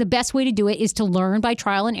best way to do it is to learn by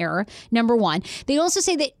trial and error. Number 1. They also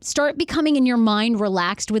say that start becoming in your mind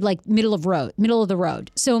relaxed with like middle of the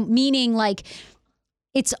road. So meaning like,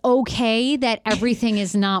 it's okay that everything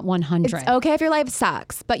is not 100. It's okay if your life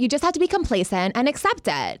sucks, but you just have to be complacent and accept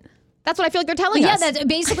it. That's what I feel like they're telling us. Yeah, that's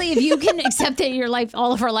basically if you can accept that your life,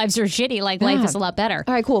 all of our lives are shitty, like life is a lot better.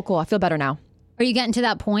 All right, cool. I feel better now. Are you getting to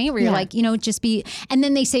that point where you're like, just be, and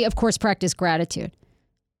then they say, of course, practice gratitude.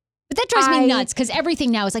 But that drives me nuts because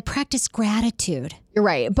everything now is like practice gratitude. You're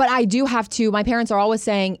right. But I do have to, my parents are always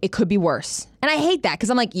saying it could be worse. And I hate that because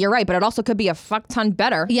I'm like, you're right, but it also could be a fuck ton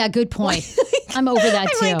better. Yeah, good point. I'm over that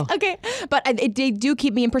too. Like, okay, but they do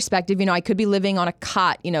keep me in perspective. You know, I could be living on a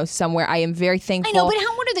cot, you know, somewhere. I am very thankful. I know, but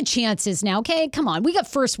what are the chances now? Okay, come on, we got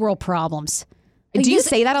first world problems. Do you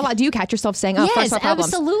say that a lot? Do you catch yourself saying, "Oh, yes, first world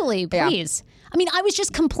problems"? Absolutely, please. Yeah. I mean, I was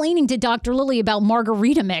just complaining to Dr. Lily about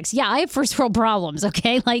margarita mix. Yeah, I have first world problems,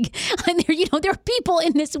 okay? Like, there are people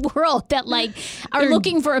in this world that, like, are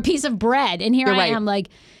looking for a piece of bread. And here I am, like,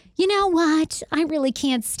 you know what? I really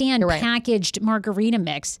can't stand packaged margarita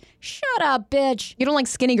mix. Shut up, bitch. You don't like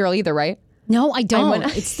Skinny Girl either, right? No, I don't.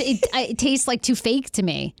 It tastes like too fake to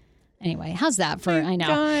me. Anyway, how's that for, I know.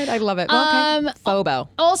 God, I love it. Well, okay. Phobo.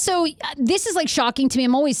 Also, this is like shocking to me.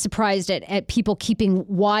 I'm always surprised at people keeping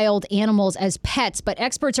wild animals as pets, but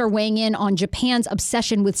experts are weighing in on Japan's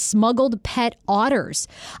obsession with smuggled pet otters.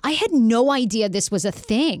 I had no idea this was a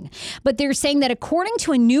thing, but they're saying that according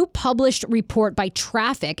to a new published report by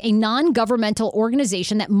Traffic, a non-governmental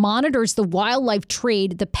organization that monitors the wildlife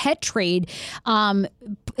trade, the pet trade,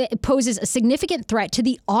 poses a significant threat to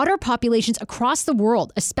the otter populations across the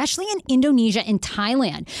world, especially in Indonesia and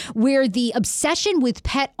Thailand, where the obsession with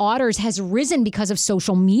pet otters has risen because of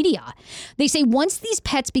social media. They say once these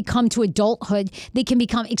pets become to adulthood, they can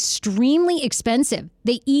become extremely expensive.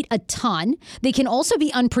 They eat a ton. They can also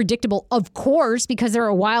be unpredictable, of course, because they're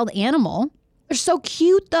a wild animal. They're so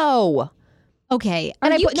cute, though. Okay.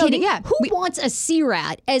 Are you kidding? Who wants a sea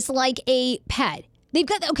rat as like a pet? They've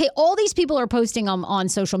got, all these people are posting on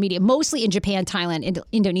social media, mostly in Japan, Thailand,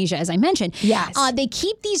 Indonesia, as I mentioned. Yes. They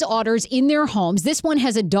keep these otters in their homes. This one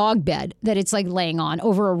has a dog bed that it's like laying on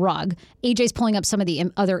over a rug. AJ's pulling up some of the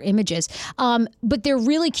other images. But they're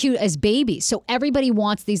really cute as babies. So everybody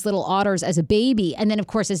wants these little otters as a baby. And then, of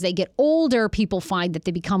course, as they get older, people find that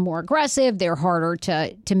they become more aggressive. They're harder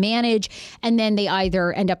to manage. And then they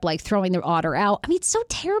either end up like throwing their otter out. I mean, it's so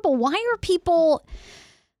terrible. Why are people...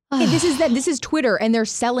 Hey, this is Twitter, and they're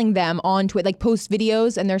selling them on Twitter, like post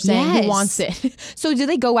videos, and they're saying who wants it. So do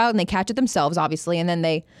they go out and they catch it themselves, obviously, and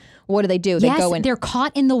then what do? They go in. They're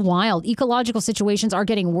caught in the wild. Ecological situations are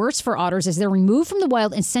getting worse for otters as they're removed from the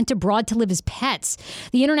wild and sent abroad to live as pets.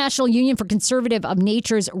 The International Union for Conservation of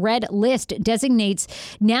Nature's Red List designates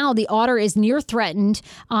now the otter is near threatened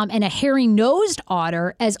and a hairy-nosed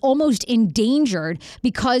otter as almost endangered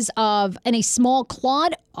because of a small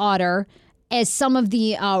clawed otter as some of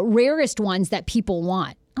the rarest ones that people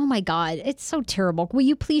want. Oh my God, it's so terrible. Will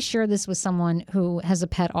you please share this with someone who has a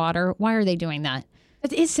pet otter? Why are they doing that?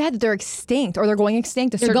 It's said that they're extinct or they're going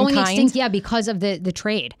extinct. They're going extinct, yeah, because of the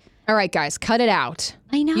trade. All right, guys, cut it out.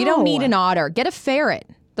 I know. You don't need an otter. Get a ferret.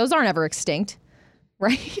 Those aren't ever extinct,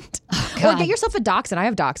 right? Or get yourself a dachshund. I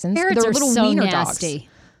have dachshunds. Ferrets they're are little so wiener nasty. Dogs.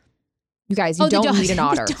 You guys, you don't need an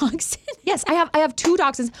otter. Yes, I have two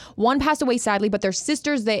dachshunds. One passed away sadly, but they're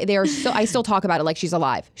sisters. They are so, I still talk about it like she's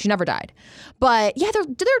alive. She never died. But yeah,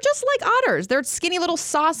 they're just like otters. They're skinny little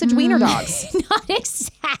sausage wiener dogs. Not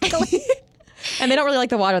exactly. And they don't really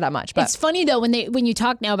like the water that much. But it's funny though when you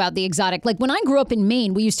talk now about the exotic. Like when I grew up in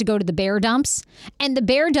Maine, we used to go to the bear dumps, and the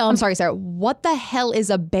bear dump. I'm sorry, Sarah. What the hell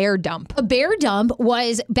is a bear dump? A bear dump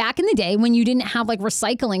was back in the day when you didn't have like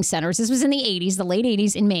recycling centers. This was in the 80s, the late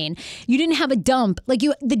 80s in Maine. You didn't have a dump.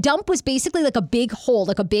 The dump was basically like a big hole,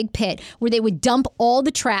 like a big pit where they would dump all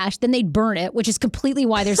the trash, then they'd burn it, which is completely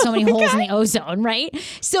why there's so many holes in the ozone, right?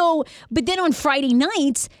 So, but then on Friday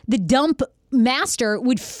nights, the dump master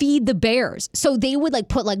would feed the bears. So they would like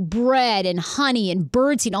put like bread and honey and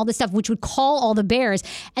birdseed and all this stuff, which would call all the bears.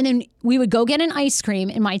 And then we would go get an ice cream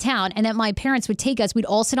in my town, and then my parents would take us. We'd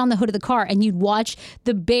all sit on the hood of the car, and you'd watch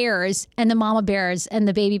the bears and the mama bears and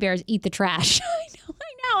the baby bears eat the trash. I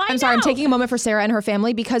know. I'm sorry. I'm taking a moment for Sarah and her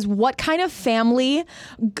family, because what kind of family...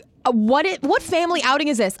 What family outing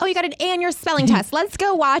is this? Oh, you got an A on your spelling test. Let's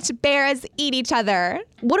go watch bears eat each other.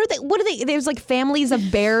 What are they? There's like families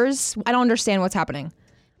of bears. I don't understand what's happening.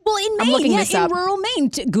 Well, in Maine, in rural Maine,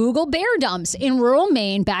 Google bear dumps. In rural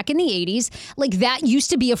Maine, back in the 80s, like that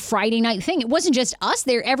used to be a Friday night thing. It wasn't just us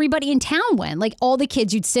there. Everybody in town went. Like all the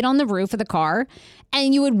kids, you'd sit on the roof of the car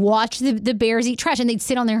and you would watch the bears eat trash, and they'd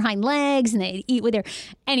sit on their hind legs and they'd eat with their...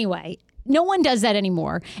 Anyway, no one does that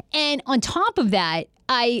anymore. And on top of that,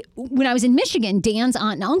 when I was in Michigan, Dan's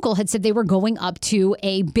aunt and uncle had said they were going up to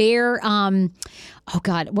a bear,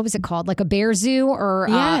 what was it called? Like a bear zoo or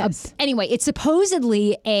yes. Anyway, it's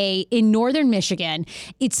supposedly in northern Michigan,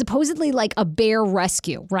 it's supposedly like a bear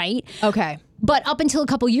rescue, right? Okay. But up until a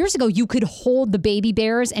couple years ago, you could hold the baby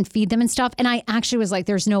bears and feed them and stuff. And I actually was like,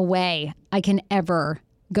 there's no way I can ever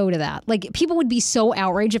go to that. Like people would be so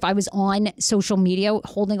outraged if I was on social media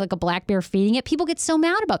holding like a black bear feeding it. People get so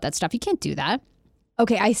mad about that stuff. You can't do that.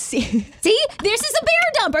 Okay, I see. See? This is a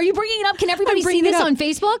bear dump. Are you bringing it up? Can everybody see this on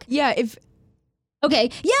Facebook? Yeah, Okay.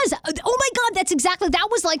 Yes. Oh my God. That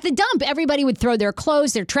was like the dump. Everybody would throw their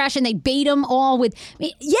clothes, their trash, and they'd bait them all with.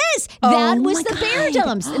 Yes, that was the bear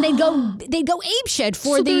dumps, and they'd go apeshit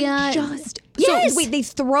for So the. they're just yes. So wait, they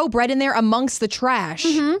throw bread in there amongst the trash.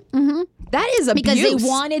 That is abuse. Because they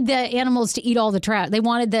wanted the animals to eat all the trash. They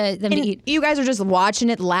wanted them to eat. You guys are just watching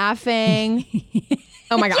it, laughing.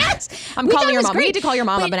 Oh my God. Yes. I'm We calling thought it your was mom. We great. need to call your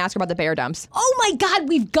mom But- up and ask her about the bear dumps. Oh my God,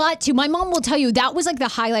 we've got to. My mom will tell you that was like the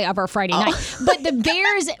highlight of our Friday night. But the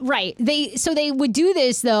bears, right? They would do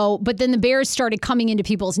this though, but then the bears started coming into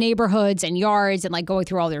people's neighborhoods and yards and like going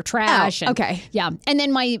through all their trash. And, okay. Yeah, and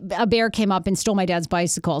then a bear came up and stole my dad's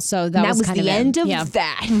bicycle. So that was kind the of it. end of Yeah.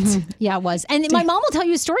 that. Yeah, it was. And my mom will tell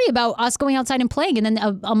you a story about us going outside and playing, and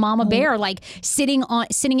then a mama bear like sitting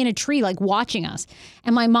in a tree, like watching us.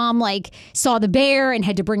 And my mom like saw the bear and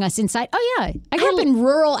had to bring us inside. Oh yeah, I grew up in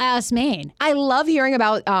rural ass Maine. I love hearing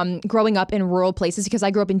about growing up in rural places because I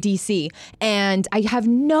grew up in D.C. and I have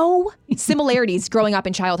no similarities growing up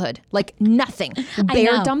in childhood. Like nothing.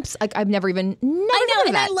 Bear know. dumps. Like I've never even. I know,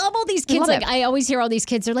 and I love all these kids. Love Like it. I always hear all these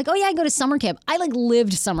kids. They're like, "Oh yeah, I go to summer camp." I like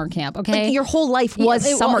lived summer camp. Okay, Like your whole life was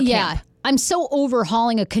summer camp. Yeah. I'm so over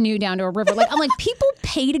hauling a canoe down to a river. Like I'm like, people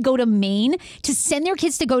pay to go to Maine to send their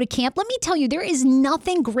kids to go to camp. Let me tell you, there is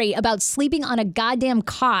nothing great about sleeping on a goddamn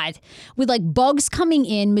cot with like bugs coming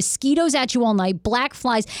in, mosquitoes at you all night, black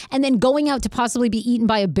flies, and then going out to possibly be eaten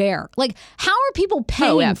by a bear. Like, how are people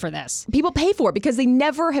paying for this? People pay for it because they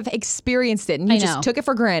never have experienced it, and you I know. just took it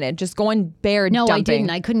for granted. Just going bear No, dumping. I didn't.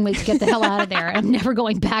 I couldn't wait to get the hell out of there. I'm never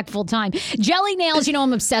going back full time. Jelly nails,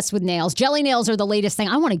 I'm obsessed with nails. Jelly nails are the latest thing.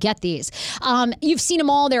 I want to get these. You've seen them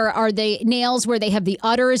all. There are the nails where they have the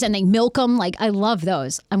udders and they milk them. Like, I love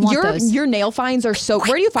those. I want those. Your nail finds are so.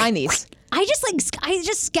 Where do you find these? I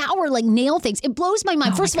just scour like nail things. It blows my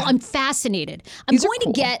mind. First of all, I'm fascinated. I'm These are going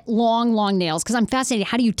cool. to get long nails because I'm fascinated.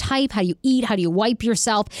 How do you type? How do you eat? How do you wipe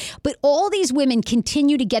yourself? But all these women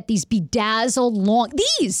continue to get these bedazzled long.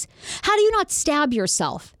 These. How do you not stab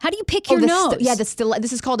yourself? How do you pick your nose?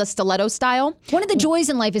 This is called a stiletto style. One of the joys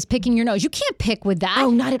in life is picking your nose. You can't pick with that.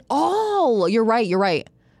 Oh, not at all. You're right.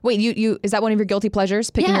 Wait, you is that one of your guilty pleasures?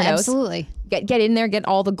 Picking your nose? Absolutely. Get in there, get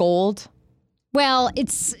all the gold. Well,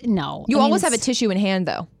 it's no. You I mean, always have a it's- tissue in hand,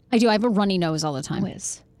 though. I do. I have a runny nose all the time.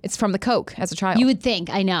 It's from the Coke as a child. You would think.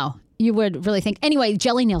 I know. You would really think. Anyway,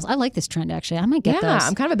 jelly nails. I like this trend, actually. I might get those.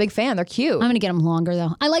 I'm kind of a big fan. They're cute. I'm going to get them longer,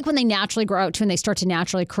 though. I like when they naturally grow out, too, and they start to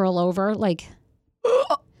naturally curl over. Like,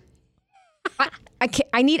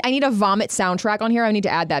 I need a vomit soundtrack on here. I need to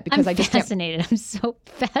add that because I just can't. fascinated. I'm so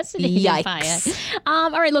fascinated by Yikes. it.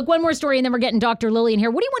 All right, look, one more story, and then we're getting Dr. Lillian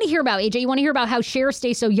here. What do you want to hear about, AJ? You want to hear about how Cher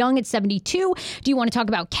stays so young at 72? Do you want to talk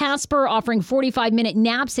about Casper offering 45-minute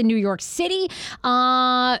naps in New York City?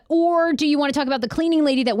 Or do you want to talk about the cleaning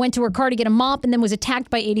lady that went to her car to get a mop and then was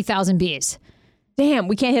attacked by 80,000 bees? Damn,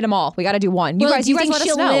 we can't hit them all. We got to do one. You Well, guys, do you let think us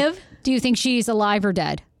she'll know. live? Do you think she's alive or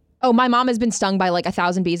dead? Oh, my mom has been stung by like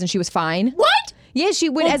 1,000 bees and she was fine. What? Yeah, she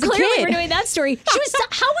went as a Clearly, kid. we're doing that story.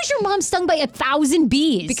 How was your mom stung by 1,000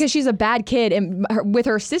 bees? Because she's a bad kid and with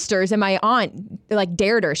her sisters, and my aunt like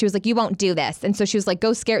dared her. She was like, "You won't do this," and so she was like,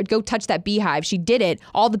 go touch that beehive." She did it.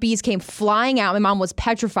 All the bees came flying out. My mom was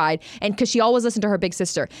petrified, and because she always listened to her big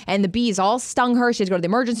sister, and the bees all stung her. She had to go to the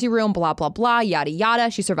emergency room. Blah blah blah. Yada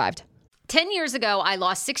yada. She survived. 10 years ago, I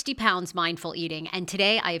lost 60 pounds mindful eating, and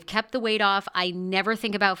today I have kept the weight off. I never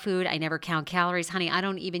think about food. I never count calories. Honey, I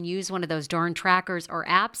don't even use one of those darn trackers or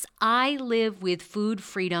apps. I live with food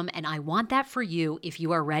freedom, and I want that for you if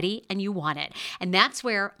you are ready and you want it. And that's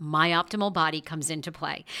where My Optimal Body comes into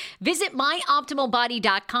play. Visit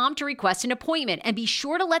myoptimalbody.com to request an appointment, and be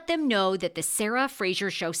sure to let them know that the Sarah Fraser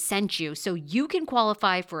Show sent you so you can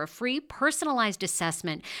qualify for a free personalized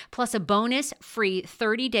assessment plus a bonus free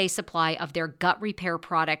 30-day supply of their gut repair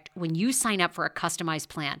product when you sign up for a customized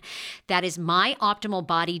plan. That is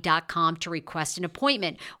myoptimalbody.com to request an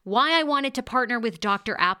appointment. Why I wanted to partner with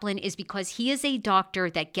Dr. Applin is because he is a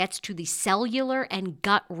doctor that gets to the cellular and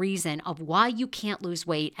gut reason of why you can't lose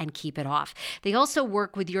weight and keep it off. They also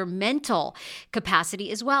work with your mental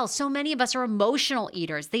capacity as well. So many of us are emotional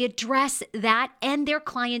eaters. They address that, and their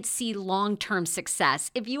clients see long-term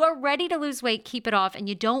success. If you are ready to lose weight, keep it off, and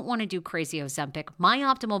you don't want to do crazy Ozempic,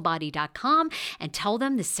 myoptimalbody.com, and tell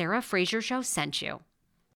them the Sarah Fraser Show sent you.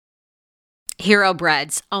 Hero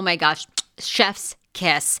breads. Oh my gosh. Chef's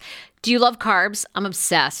kiss. Do you love carbs? I'm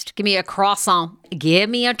obsessed. Give me a croissant. Give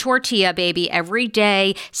me a tortilla, baby, every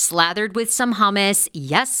day, slathered with some hummus.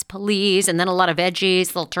 Yes, please. And then a lot of veggies, a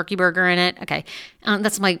little turkey burger in it. Okay.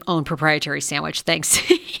 That's my own proprietary sandwich. Thanks.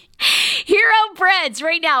 Hero breads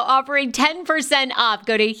right now offering 10% off.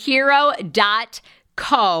 Go to hero.co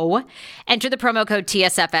hero.co. Enter the promo code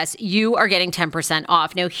TSFS. You are getting 10%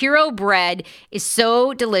 off. Now, Hero bread is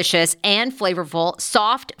so delicious and flavorful,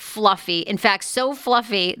 soft, fluffy. In fact, so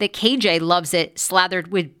fluffy that KJ loves it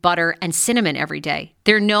slathered with butter and cinnamon every day.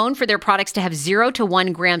 They're known for their products to have 0 to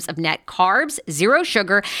 1 grams of net carbs, 0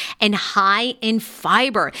 sugar, and high in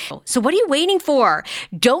fiber. So what are you waiting for?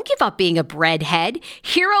 Don't give up being a breadhead.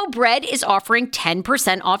 Hero Bread is offering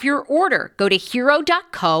 10% off your order. Go to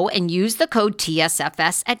hero.co and use the code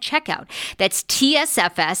TSFS at checkout. That's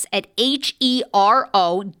TSFS at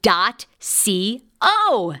HERO.CO.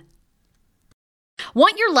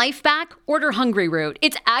 Want your life back? Order Hungry Root.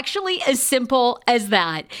 It's actually as simple as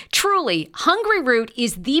that. Truly, Hungry Root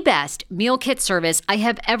is the best meal kit service I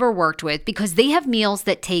have ever worked with because they have meals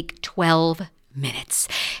that take 12 minutes.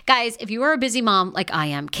 Guys, if you are a busy mom like I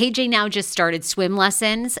am, KJ now just started swim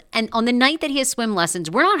lessons. And on the night that he has swim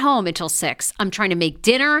lessons, we're not home until 6. I'm trying to make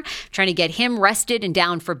dinner, trying to get him rested and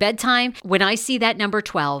down for bedtime. When I see that number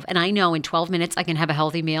 12, and I know in 12 minutes I can have a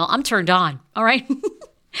healthy meal, I'm turned on. All right?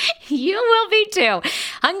 You will be too.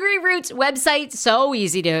 Hungry Root's website, so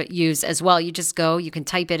easy to use as well. You just go, you can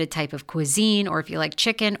type in a type of cuisine, or if you like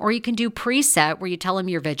chicken, or you can do preset where you tell them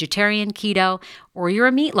you're vegetarian, keto, or you're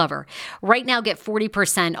a meat lover. Right now, get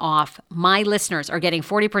 40% off. My listeners are getting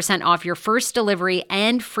 40% off your first delivery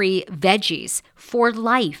and free veggies for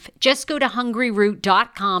life. Just go to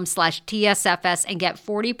hungryroot.com/TSFS and get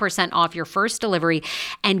 40% off your first delivery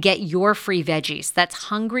and get your free veggies. That's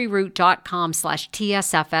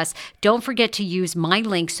hungryroot.com/TSFS. Don't forget to use my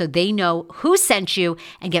link so they know who sent you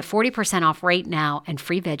and get 40% off right now and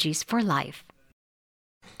free veggies for life.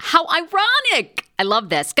 How ironic. I love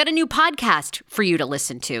this. Got a new podcast for you to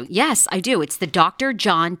listen to. Yes, I do. It's the Dr.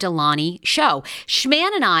 John Delaney Show.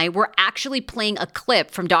 Schman and I were actually playing a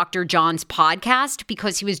clip from Dr. John's podcast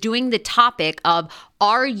because he was doing the topic of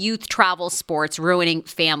are youth travel sports ruining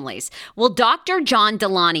families? Well, Dr. John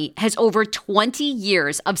Delaney has over 20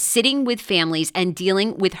 years of sitting with families and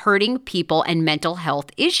dealing with hurting people and mental health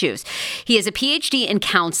issues. He has a PhD in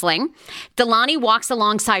counseling. Delaney walks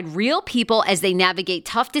alongside real people as they navigate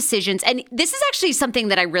tough decisions. And this is actually something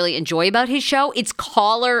that I really enjoy about his show. It's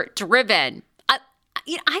caller driven. I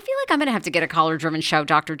feel like I'm going to have to get a caller-driven show,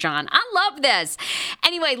 Dr. John. I love this.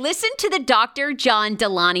 Anyway, listen to the Dr. John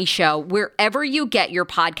Delaney Show wherever you get your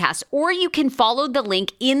podcast, or you can follow the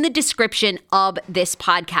link in the description of this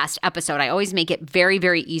podcast episode. I always make it very,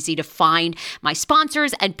 very easy to find my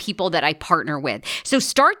sponsors and people that I partner with. So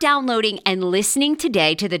start downloading and listening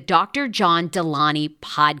today to the Dr. John Delaney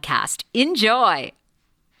podcast. Enjoy.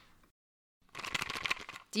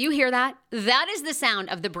 Do you hear that? That is the sound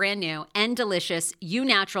of the brand new and delicious Eu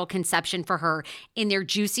Natural Conception for Her in their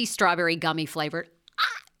juicy strawberry gummy flavored.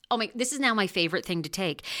 Oh my, this is now my favorite thing to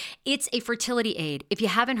take. It's a fertility aid. If you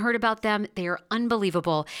haven't heard about them, they are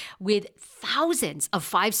unbelievable with thousands of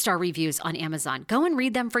 5-star reviews on Amazon. Go and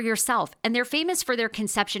read them for yourself. And they're famous for their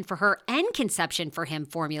Conception for Her and Conception for Him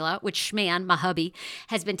formula, which Schman, my hubby,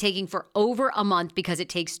 has been taking for over a month because it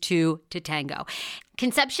takes 2 to tango.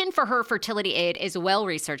 Conception for Her fertility aid is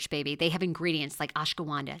well-researched, baby. They have ingredients like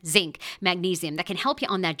ashwagandha, zinc, magnesium that can help you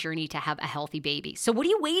on that journey to have a healthy baby. So what are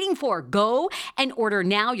you waiting for? Go and order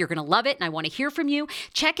now. You're going to love it, and I want to hear from you.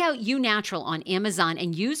 Check out Eu Natural on Amazon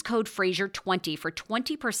and use code Fraser20 for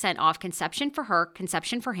 20% off Conception for Her,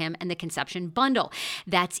 Conception for Him, and the Conception Bundle.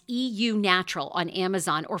 That's EU Natural on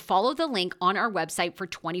Amazon, or follow the link on our website for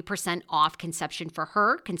 20% off Conception for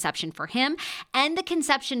Her, Conception for Him, and the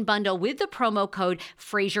Conception Bundle with the promo code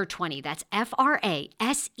Fraser20. That's FRASER,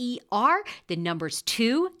 the numbers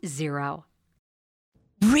 20.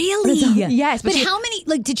 Really? Yes. But how many,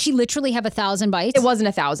 like, did she literally have 1,000 bites? It wasn't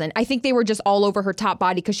 1,000. I think they were just all over her top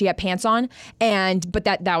body because she had pants on, but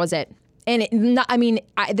that was it. And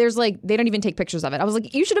there's like, they don't even take pictures of it. I was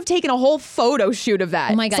like, you should have taken a whole photo shoot of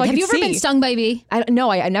that. Oh my God. So Have you ever been stung by a bee?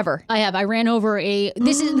 No, I never. I have. I ran over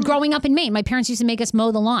this is growing up in Maine. My parents used to make us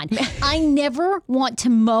mow the lawn. I never want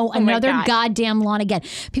to mow another goddamn lawn again.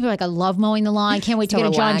 People are like, I love mowing the lawn. I can't wait to get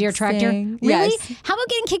a John Deere tractor. Really? Yes. How about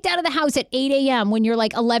getting kicked out of the house at 8 a.m. when you're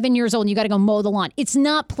like 11 years old and you got to go mow the lawn? It's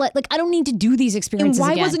not, like, I don't need to do these experiences And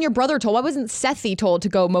why again. wasn't your brother told? Why wasn't Sethy told to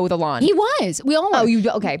go mow the lawn? He was. We all were.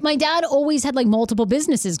 Oh, okay. My dad always had like multiple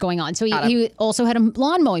businesses going on. So he also had a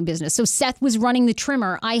lawn mowing business. So Seth was running the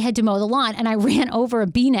trimmer. I had to mow the lawn and I ran over a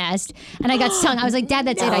bee nest and I got stung. I was like, Dad,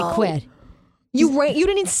 that's it. I quit. You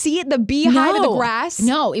didn't see it, the beehive in the grass?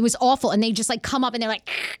 No, it was awful. And they just like come up and they're like,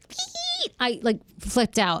 I like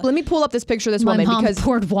flipped out. Let me pull up this picture of this woman My mom because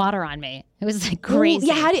poured water on me. It was like crazy.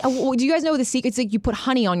 Yeah, do you guys know the secret? It's like you put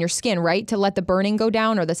honey on your skin, right? To let the burning go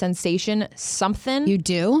down or the sensation, something. You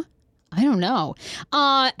do? I don't know.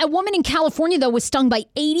 A woman in California, though, was stung by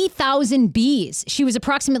 80,000 bees. She was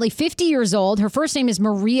approximately 50 years old. Her first name is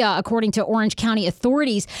Maria, according to Orange County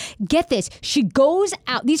authorities. Get this. She goes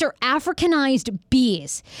out. These are Africanized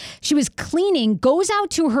bees. She was cleaning, goes out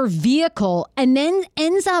to her vehicle, and then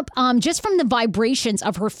ends up, just from the vibrations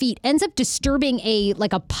of her feet, ends up disturbing a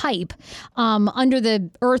pipe under the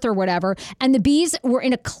earth or whatever. And the bees were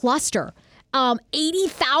in a cluster.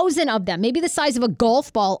 80,000 of them, maybe the size of a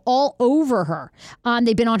golf ball, all over her.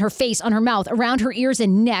 They've been on her face, on her mouth, around her ears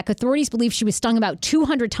and neck. Authorities believe she was stung about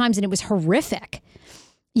 200 times, and it was horrific.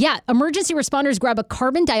 Yeah, emergency responders grabbed a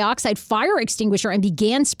carbon dioxide fire extinguisher and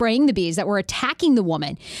began spraying the bees that were attacking the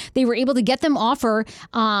woman. They were able to get them off her,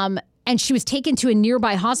 and she was taken to a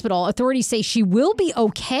nearby hospital. Authorities say she will be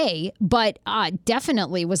okay, but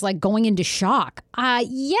definitely was going into shock.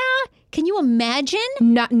 Yeah. Can you imagine?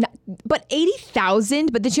 Not but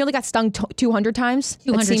 80,000? But then she only got stung 200 times?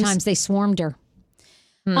 200 times. They swarmed her.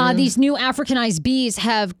 These new Africanized bees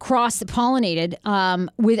have cross-pollinated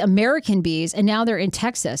with American bees, and now they're in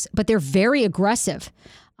Texas. But they're very aggressive.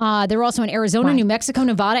 They're also in Arizona, New Mexico,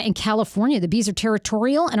 Nevada, and California. The bees are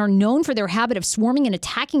territorial and are known for their habit of swarming and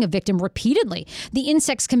attacking a victim repeatedly. The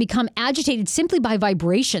insects can become agitated simply by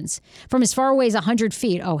vibrations from as far away as 100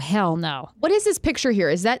 feet. Oh, hell no. What is this picture here?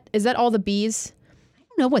 Is that all the bees? I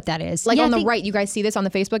don't know what that is. On the right, you guys see this on the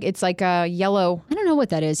Facebook? It's like a yellow. I don't know what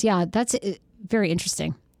that is. Yeah, that's very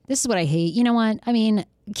interesting. This is what I hate. You know what? I mean,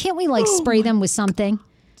 can't we spray them with something?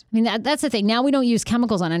 I mean, that's the thing. Now we don't use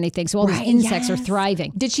chemicals on anything, so all these insects are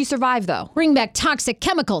thriving. Did she survive, though? Bring back toxic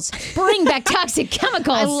chemicals. Bring back toxic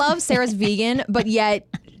chemicals. I love Sarah's vegan, but yet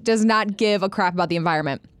does not give a crap about the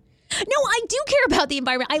environment. No, I do care about the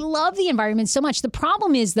environment. I love the environment so much. The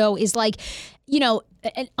problem is, though,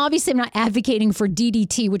 and obviously I'm not advocating for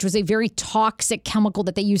DDT, which was a very toxic chemical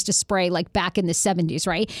that they used to spray back in the 70s,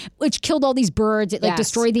 right? Which killed all these birds. It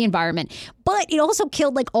destroyed the environment. But it also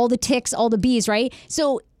killed all the ticks, all the bees, right?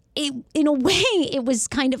 So in a way, it was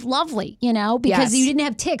kind of lovely, because you didn't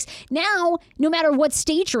have ticks. Now, no matter what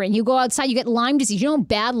state you're in, you go outside, you get Lyme disease. You know how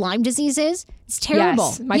bad Lyme disease is? It's terrible.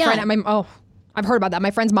 Yes. My friend, I've heard about that.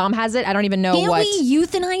 My friend's mom has it. I don't even know Can't we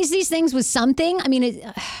euthanize these things with something? I mean,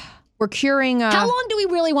 we're curing. How long do we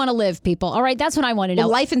really want to live, people? All right, that's what I want to know.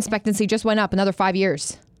 Well, life expectancy just went up another 5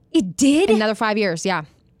 years. It did? Another 5 years, yeah.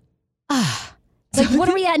 What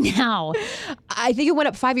are we at now? I think it went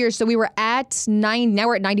up 5 years. So we were at 9. Now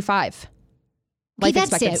we're at 95. Life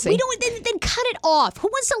expectancy. It. We don't then cut it off. Who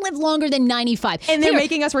wants to live longer than 95? And they're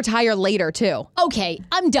making us retire later too. Okay,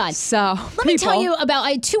 I'm done. So let me tell you about.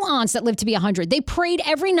 I had 2 aunts that lived to be 100. They prayed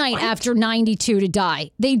every night after 92 to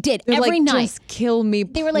die. They did every night. Just kill me.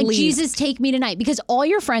 They were like, Jesus, take me tonight, because all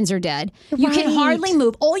your friends are dead. You can hardly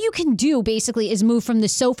move. All you can do basically is move from the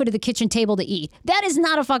sofa to the kitchen table to eat. That is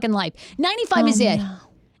not a fucking life. 95 is it.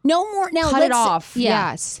 No more. Now cut it off.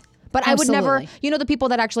 Yeah. Yes. But absolutely. I would never, the people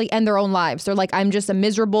that actually end their own lives. They're like, I'm just a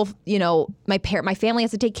miserable, my family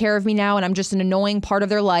has to take care of me now, and I'm just an annoying part of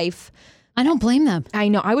their life. I don't blame them. I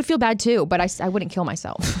know. I would feel bad too, but I wouldn't kill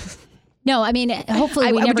myself. No, I mean,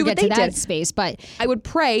 hopefully we never get to that space, but I would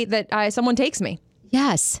pray that someone takes me.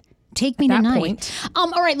 Yes. Take me tonight. All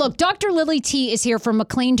right, look, Dr. Lily T is here from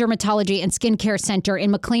McLean Dermatology and Skincare Center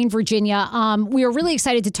in McLean, Virginia. We are really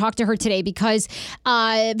excited to talk to her today because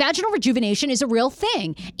vaginal rejuvenation is a real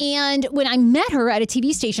thing. And when I met her at a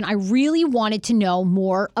TV station, I really wanted to know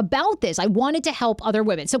more about this. I wanted to help other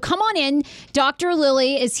women. So come on in. Dr.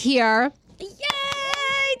 Lily is here. Yay,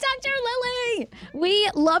 Dr. Lily. We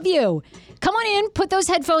love you. Come on in. Put those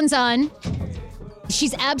headphones on.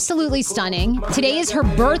 She's absolutely stunning. Today is her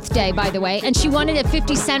birthday, by the way, and she wanted a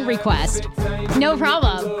 50 Cent request. No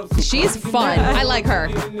problem. She's fun. I like her.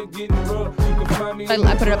 I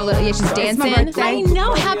put her up a little. Yeah, she's dancing. I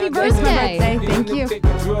know. Happy birthday. Thank you.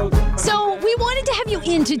 So we wanted to have you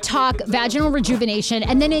in to talk vaginal rejuvenation,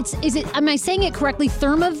 and then am I saying it correctly?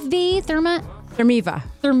 Thermiva.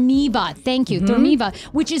 Thank you. Thermiva,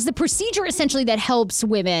 which is the procedure essentially that helps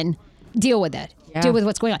women deal with it. Yeah. Deal with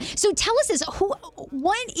what's going on. So tell us this,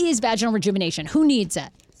 what is vaginal rejuvenation? Who needs it?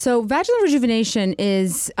 So vaginal rejuvenation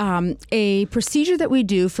is a procedure that we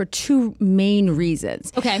do for 2 main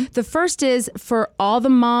reasons. Okay. The first is for all the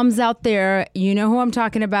moms out there, you know who I'm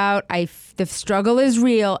talking about. The struggle is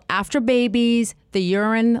real. After babies, the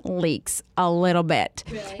urine leaks a little bit.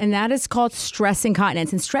 Really? And that is called stress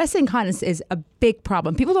incontinence. And stress incontinence is a big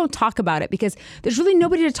problem. People don't talk about it because there's really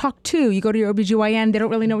nobody to talk to. You go to your OBGYN, they don't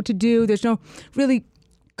really know what to do. There's no really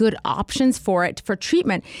good options for it for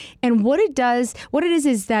treatment. And what it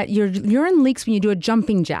is that your urine leaks when you do a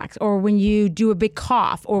jumping jack, or when you do a big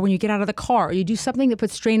cough, or when you get out of the car, or you do something that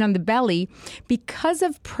puts strain on the belly. Because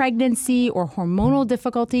of pregnancy or hormonal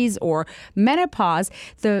difficulties or menopause,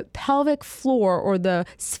 the pelvic floor, or the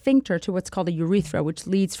sphincter to what's called a urethra, which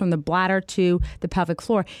leads from the bladder to the pelvic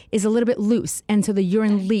floor, is a little bit loose. And so the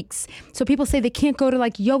urine leaks. So people say they can't go to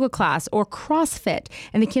like yoga class or CrossFit,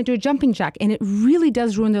 and they can't do a jumping jack. And it really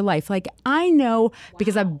does ruin their life. Like, I know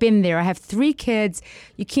because I've been there. I have 3 kids.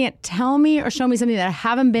 You can't tell me or show me something that I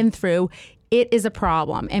haven't been through. It is a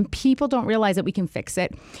problem, and people don't realize that we can fix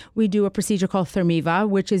it. We do a procedure called Thermiva,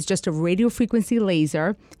 which is just a radiofrequency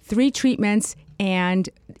laser, 3 treatments, and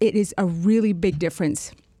it is a really big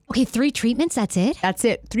difference. Okay, 3 treatments, that's it? That's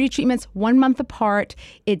it. 3 treatments, 1 month apart.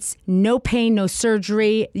 It's no pain, no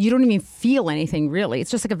surgery. You don't even feel anything, really.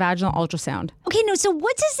 It's just like a vaginal ultrasound. Okay, no, so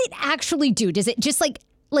what does it actually do? Does it just like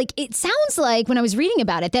it sounds like when I was reading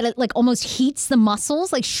about it that it like almost heats the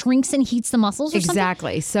muscles, like shrinks and heats the muscles or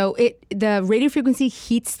exactly. So the radiofrequency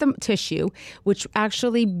heats the tissue, which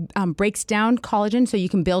actually breaks down collagen so you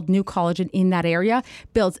can build new collagen in that area,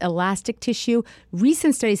 builds elastic tissue.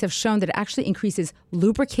 Recent studies have shown that it actually increases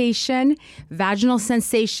lubrication, vaginal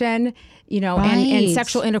sensation, and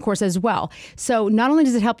sexual intercourse as well. So not only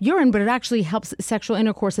does it help urine, but it actually helps sexual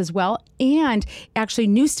intercourse as well. And actually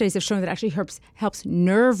new studies have shown that it actually helps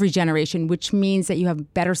nerve regeneration, which means that you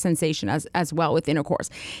have better sensation as well with intercourse.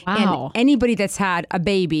 Wow. And anybody that's had a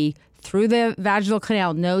baby through the vaginal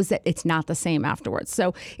canal knows that it's not the same afterwards.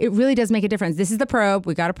 So it really does make a difference. This is the probe.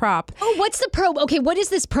 We got a prop. Oh, what's the probe? Okay, what is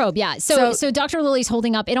this probe? Yeah. So Dr. Lily's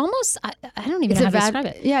holding up. It almost, I don't even know how to describe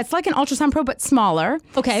it. Yeah, it's like an ultrasound probe, but smaller.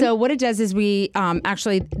 Okay. So what it does is we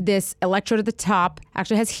this electrode at the top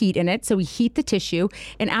actually has heat in it. So we heat the tissue.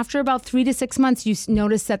 And after about 3 to 6 months, you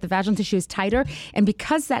notice that the vaginal tissue is tighter. And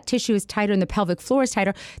because that tissue is tighter and the pelvic floor is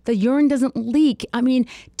tighter, the urine doesn't leak. I mean,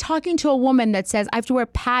 talking to a woman that says, I have to wear a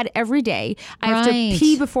pad every day. I have to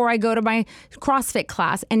pee before I go to my CrossFit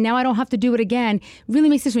class, and now I don't have to do it again. Really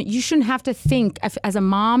makes this. You shouldn't have to think as a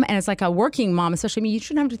mom, and as like a working mom, especially me. You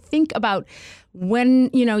shouldn't have to think about when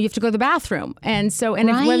you have to go to the bathroom, and so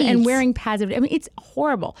and wearing pads. I mean, it's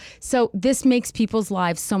horrible. So this makes people's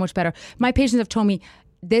lives so much better. My patients have told me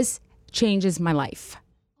this changes my life.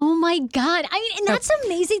 Oh my God. I mean, and that's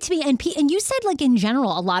amazing to me. And you said like in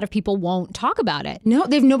general, a lot of people won't talk about it. No,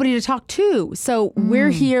 they have nobody to talk to. So we're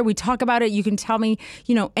here, we talk about it. You can tell me,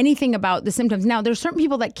 anything about the symptoms. Now, there's certain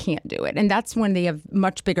people that can't do it, and that's when they have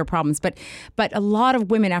much bigger problems. But a lot of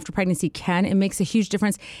women after pregnancy can. It makes a huge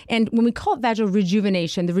difference. And when we call it vaginal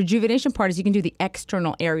rejuvenation, the rejuvenation part is you can do the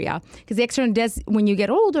external area. Because the external does, when you get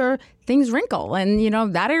older, things wrinkle, and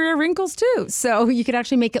that area wrinkles too. So you could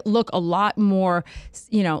actually make it look a lot more,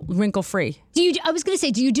 wrinkle free. I was going to say,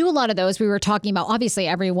 do you do a lot of those? We were talking about, obviously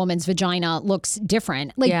every woman's vagina looks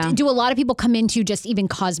different. Like, do a lot of people come into just even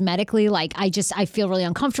cosmetically, like I feel really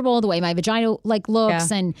uncomfortable the way my vagina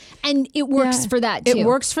looks, and it works for that too. It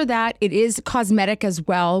works for that. It is cosmetic as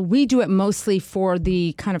well. We do it mostly for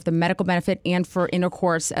the kind of the medical benefit and for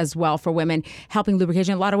intercourse as well for women, helping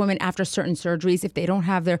lubrication. A lot of women after certain surgeries, if they don't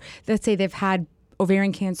have let's say they've had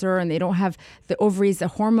ovarian cancer and they don't have the ovaries, the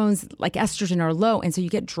hormones like estrogen are low, and so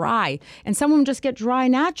you get dry. And some women just get dry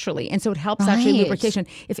naturally, and so it helps actually lubrication.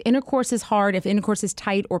 If intercourse is hard, if intercourse is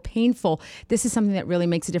tight or painful, this is something that really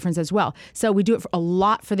makes a difference as well. So we do it a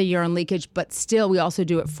lot for the urine leakage, but still we also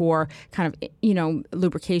do it for kind of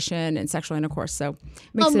lubrication and sexual intercourse. So it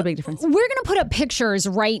makes a big difference. We're going to put up pictures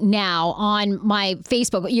right now on my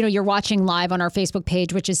Facebook. You're watching live on our Facebook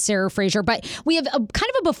page, which is Sarah Fraser, but we have a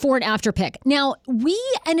kind of a before and after pic. Now, we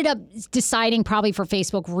ended up deciding, probably for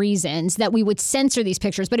Facebook reasons, that we would censor these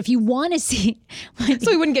pictures. But if you want to see...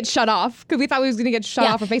 So we wouldn't get shut off, because we thought we was going to get shut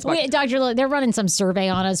off of Facebook. Dr. They're running some survey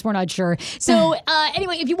on us. We're not sure. So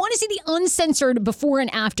anyway, if you want to see the uncensored before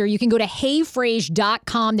and after, you can go to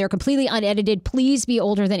heyfrage.com. They're completely unedited. Please be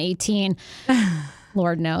older than 18.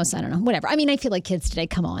 Lord knows. I don't know. Whatever. I mean, I feel like kids today,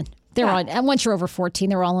 come on. They're on. And once you're over 14,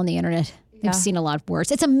 they're all on the internet. They've seen a lot worse.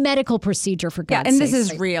 It's a medical procedure, for God's sake. Yeah, and this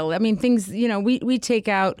is real. I mean, things, we take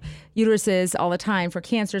out uteruses all the time for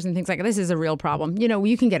cancers and things like that. This is a real problem.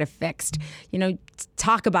 You can get it fixed.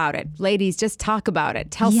 Talk about it. Ladies, just talk about it.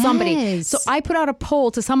 Tell somebody. So I put out a poll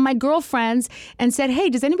to some of my girlfriends and said, hey,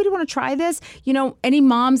 does anybody want to try this? Any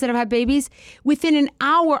moms that have had babies? Within an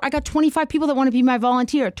hour, I got 25 people that want to be my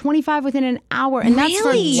volunteer. 25 within an hour. And that's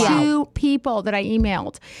for 2 people that I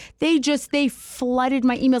emailed. They flooded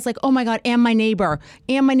my emails like, oh my God, and my neighbor.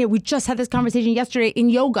 We just had this conversation yesterday in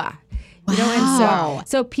yoga. You know, and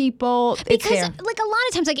so people, it's Because there. like a lot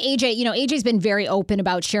of times, like AJ, AJ's been very open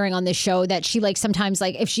about sharing on this show that she like sometimes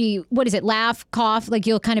like if she, laugh, cough, like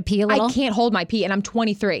you'll kind of pee a little. I can't hold my pee, and I'm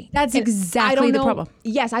 23. That's And exactly I don't the know, problem.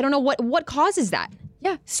 Yes, I don't know what causes that.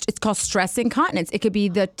 Yeah, it's called stress incontinence. It could be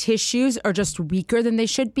the tissues are just weaker than they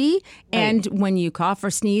should be. And when you cough or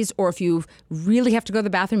sneeze, or if you really have to go to the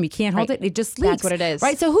bathroom, you can't hold it, it just leaks. That's what it is.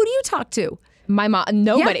 Right? So who do you talk to? My mom,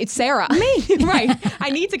 nobody. Yeah. It's Sarah. Me. Right. I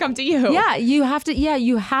need to come to you. Yeah, you have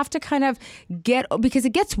to kind of because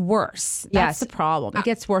it gets worse. That's Yes. the problem. It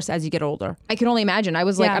gets worse as you get older. I can only imagine. I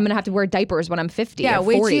was like, Yeah. I'm going to have to wear diapers when I'm 50 Yeah, or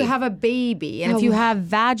wait 40. till you have a baby. And if you have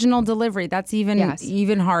vaginal delivery, that's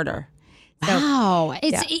even harder. Wow.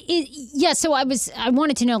 So I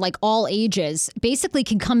wanted to know, like, all ages basically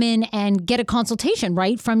can come in and get a consultation,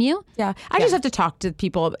 right, from you? Yeah, I just have to talk to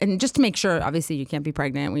people and just to make sure. Obviously, you can't be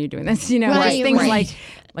pregnant when you're doing this. Right, just things right.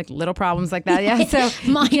 like little problems like that. Yeah, so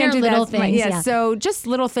you Minor can't do little that. things, Yeah, yeah. so just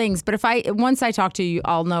little things. But once I talk to you,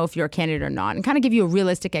 I'll know if you're a candidate or not, and kind of give you a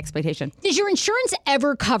realistic expectation. Does your insurance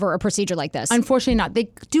ever cover a procedure like this? Unfortunately, not. They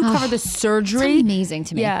do cover the surgery. It's amazing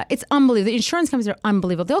to me. Yeah, it's unbelievable. The insurance companies are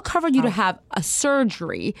unbelievable. They'll cover you to have a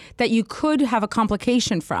surgery that you could have a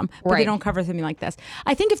complication from, but they Right. don't cover something like this.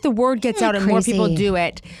 I think if the word gets out and more people crazy. do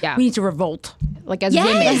it, Yeah. we need to revolt. Like as Yes.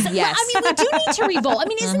 women. Yes. I mean, we do need to revolt. I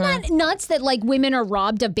mean, isn't that nuts that like women are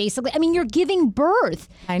robbed of basically, I mean, you're giving birth.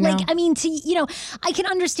 I know. Like, I mean, I can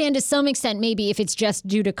understand to some extent maybe if it's just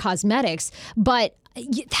due to cosmetics, but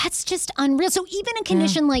that's just unreal. So even a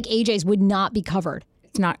condition like AJ's would not be covered.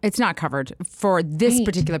 It's not covered for this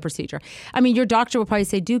particular procedure. I mean, your doctor will probably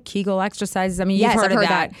say, do Kegel exercises. I mean, Yes, you've I've heard of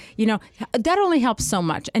heard that. That only helps so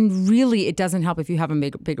much. And really, it doesn't help if you have a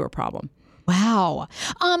bigger problem. Wow.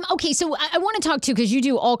 Okay, so I want to talk to because you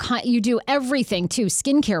do you do everything too,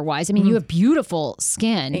 skincare wise. I mean, you have beautiful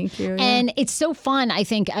skin. Thank you, yeah. And it's so fun. I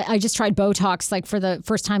think I just tried Botox like for the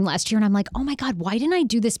first time last year, and I'm like, oh my god, why didn't I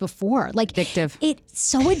do this before? Like, Addictive. It's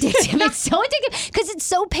so addictive. It's so addictive because it's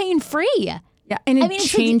so pain free. Yeah, and it I mean,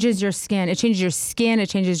 it's like- changes your skin. It changes your skin. It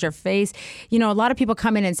changes your face. A lot of people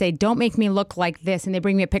come in and say, "Don't make me look like this," and they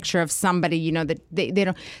bring me a picture of somebody, that they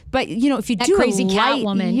don't. But if you That do crazy a light,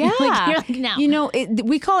 Catwoman. yeah, You're like, no.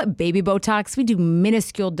 We call it baby Botox. We do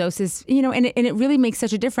minuscule doses, and it really makes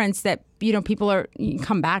such a difference that people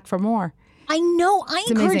come back for more. I know. I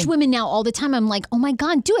encourage amazing. women now all the time. I'm like, oh my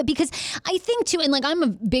God, do it. Because I think too, and like I'm a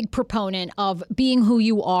big proponent of being who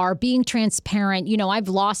you are, being transparent. I've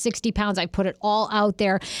lost 60 pounds. I put it all out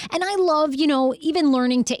there. And I love, even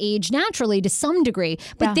learning to age naturally to some degree.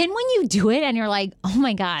 But then when you do it and you're like, oh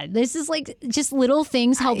my God, this is like just little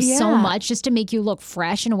things help so much just to make you look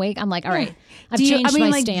fresh and awake. I'm like, all right, I've changed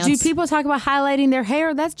my stance. Do people talk about highlighting their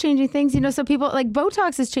hair? That's changing things. So people like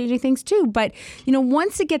Botox is changing things too. But,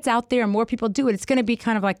 once it gets out there and more people do it, it's going to be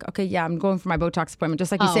kind of like, okay, yeah, I'm going for my Botox appointment.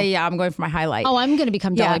 Just like you say, yeah, I'm going for my highlight. Oh, I'm going to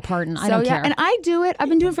become Dolly Parton. I don't care. And I do it. I've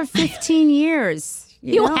been doing it for 15 years.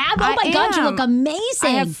 You have? Oh my God, you look amazing. I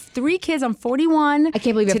have 3 kids. I'm 41. I can't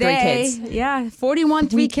believe you have 3 kids. Yeah, 41,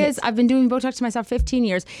 3 kids. I've been doing Botox to myself 15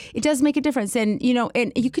 years. It does make a difference. And,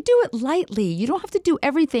 and you could do it lightly. You don't have to do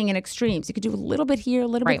everything in extremes. You could do a little bit here, a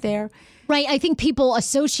little bit there. Right. I think people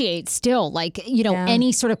associate still like,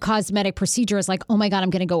 any sort of cosmetic procedure is like, oh my God, I'm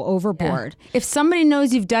going to go overboard. Yeah. If somebody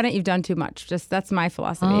knows you've done it, you've done too much. That's my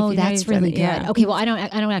philosophy. If Oh, you know that's you've done really it, good. yeah. Okay. Well, I don't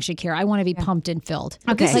actually care. I want to be pumped and filled.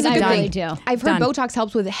 Okay. This is a I good really thing. do. I've heard Done. Botox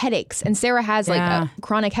helps with headaches, and Sarah has like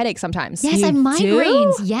chronic headaches sometimes. Yes, I have You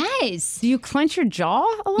migraines. do? Yes. Do you clench your jaw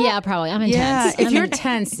a lot? Yeah, probably. I'm intense. Yeah, if I'm you're in-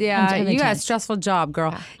 tense, I'm you got a intense. stressful job,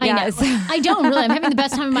 girl. I Yeah, know. it's- I don't really. I'm having the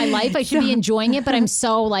best time of my life. I should be enjoying it, but I'm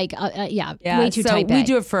so like, way too so type we A.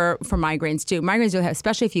 do it for migraines too. Migraines, you'll have,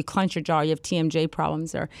 especially if you clench your jaw, you have TMJ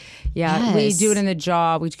problems, or we Yes. do it in the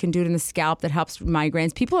jaw. We can do it in the scalp. That helps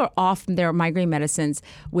migraines. People are off their migraine medicines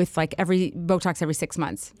with like Botox every 6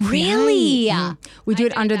 months. Really? We do it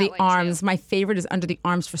do it under that the way, arms. My favorite is under the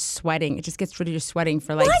arms for sweating. It just gets rid of your sweating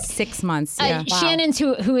for like 6 months. Yeah. Shannon's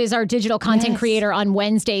who is our digital content creator on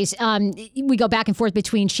Wednesdays. We go back and forth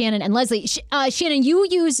between Shannon and Leslie. Shannon, you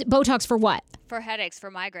use Botox for what? For headaches, for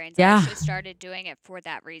migraines. Yeah. I actually started doing it for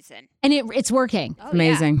that reason. And it's working. Oh,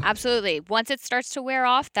 Amazing. Yeah, absolutely. Once it starts to wear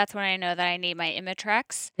off, that's when I know that I need my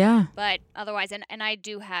Imitrex. Yeah. But otherwise, and I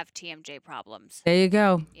do have TMJ problems. There you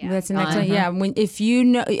go. Yeah. That's the next one. Yeah. If you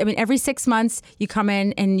know, every 6 months you come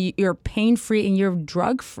in and you're pain free and you're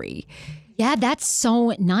drug free. Yeah, that's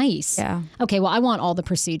so nice. Yeah. Okay, well, I want all the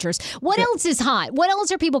procedures. What else is hot? What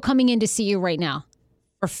else are people coming in to see you right now?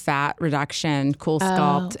 For fat reduction, Cool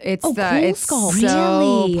Sculpt. It's Cool it's Sculpt. so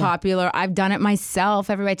Really? popular. I've done it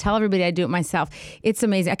myself. I tell everybody I do it myself. It's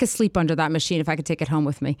amazing. I could sleep under that machine if I could take it home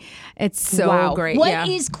with me. It's so great. What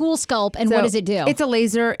is Cool Sculpt and what does it do? It's a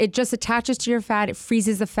laser. It just attaches to your fat. It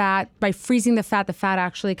freezes the fat. By freezing the fat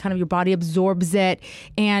actually kind of your body absorbs it.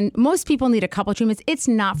 And most people need a couple treatments. It's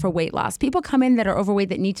not for weight loss. People come in that are overweight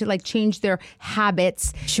that need to like change their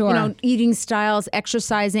habits. Sure. You know, eating styles,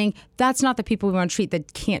 exercising. That's not the people we want to treat that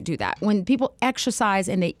can't do that. When people exercise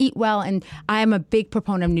and they eat well, and I am a big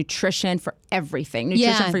proponent of nutrition for everything.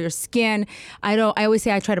 Nutrition for your skin. I always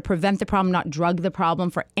say I try to prevent the problem, not drug the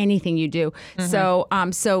problem for anything you do. So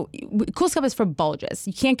Cool Sculpt is for bulges.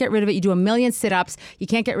 You can't get rid of it. You do a million sit-ups. You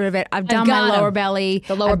can't get rid of it. I've done my lower belly.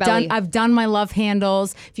 The lower belly. I've done my love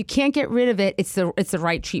handles. If you can't get rid of it, it's the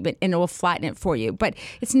right treatment and it will flatten it for you. But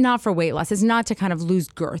it's not for weight loss. It's not to kind of lose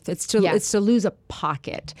girth. It's to lose a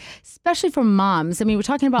pocket, especially for moms. I mean, we're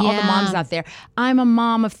talking about all the moms out there. I'm a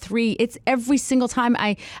mom of 3. It's every single time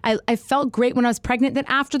I felt great when I was pregnant. Then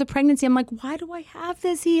after the pregnancy, I'm like, why do I have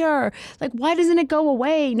this here? Like, why doesn't it go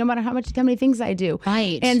away? No matter how many things I do.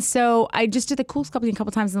 Right. And so I just did the Cool Sculpting a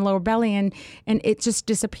couple times in the lower belly, and it just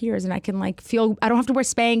disappears, and I can like feel. I don't have to wear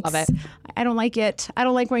Spanx. Love it. I don't like it. I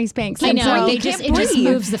don't like wearing Spanx. I know. And so It just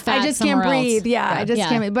moves the fat I just can't somewhere else. breathe. Yeah, I just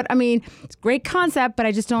can't. But I mean, it's a great concept, but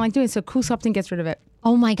I just don't like doing it. So Cool Sculpting gets rid of it.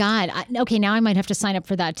 Oh my God. Okay, now I might have to sign up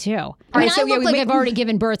for that too. I mean, right, so I look like I've already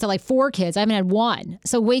given birth to like 4 kids. I haven't had one.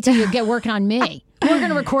 So wait till you get working on me. We're going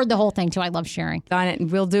to record the whole thing too. I love sharing. On it,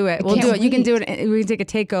 and we'll do it. We'll do it. You can do it. We can take a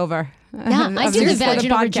takeover. Yeah, I do the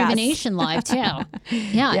vaginal podcast. rejuvenation live too.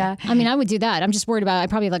 Yeah. I mean, I would do that. I'm just worried about, I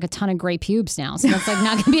probably have like a ton of gray pubes now. So that's like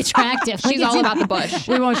not going to be attractive. She's all about the bush.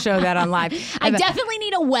 We won't show that on live. I definitely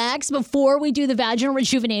need a wax before we do the vaginal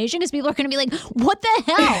rejuvenation because people are going to be like, what the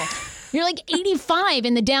hell? You're like 85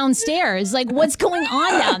 in the downstairs. Like, what's going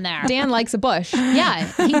on down there? Dan likes a bush. Yeah,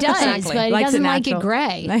 he does, Exactly. but he Likes it doesn't like it natural.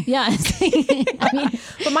 gray. Yeah. I mean,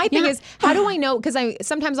 But my thing is, how do I know? Because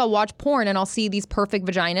sometimes I'll watch porn and I'll see these perfect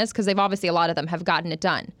vaginas because they've obviously, a lot of them have gotten it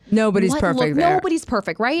done. Nobody's perfect there. Nobody's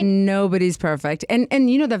perfect, right? Nobody's perfect. And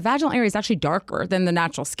you know, the vaginal area is actually darker than the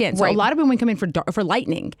natural skin. So Right. a lot of women come in for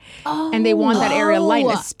lightening. And they want that area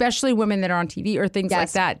lightened, especially women that are on TV or things like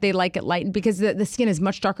Yes. that. They like it lightened because the skin is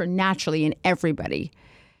much darker naturally in everybody.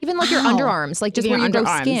 Even like your underarms, like just Even where you your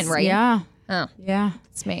grow underarms. skin, right? Yeah. Oh, Yeah.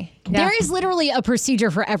 it's me. there is literally a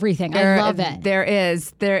procedure for everything. I love it. There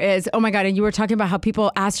is. Oh my God. And you were talking about how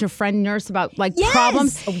people ask your friend nurse about like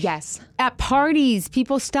problems. Oh, yes. At parties,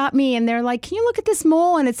 people stop me and they're like, can you look at this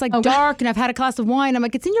mole? And it's like dark and I've had a glass of wine. I'm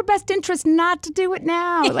like, it's in your best interest not to do it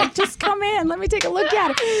now. Like, just come in. Let me take a look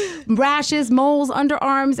at it. Rashes, moles,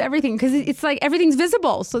 underarms, everything. Because it's like everything's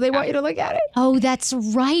visible. So they want you to look at it. Oh, that's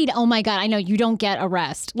right. Oh my God. I know you don't get a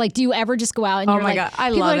rest. Like, do you ever just go out and Oh you're my like, God, I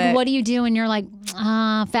people love are like, it. what do you do? And you're like,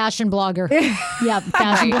 fashion blogger. Yeah,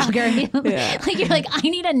 fashion blogger. Like, you're like, I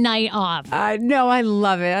need a night off. No, I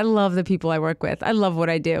love it. I love the people I work with. I love what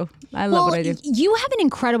I do. I love what I do. You have an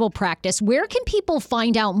incredible practice. Where can people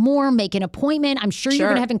find out more, make an appointment? I'm sure you're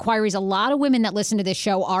going to have inquiries. A lot of women that listen to this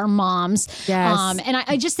show are moms. Yes. And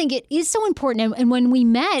I just think it is so important. And when we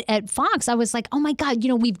met at Fox, I was like, oh my God,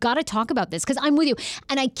 we've got to talk about this because I'm with you.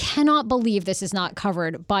 And I cannot believe this is not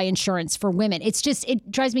covered by insurance for women. It's just, it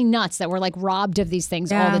drives me nuts that we're like robbed of these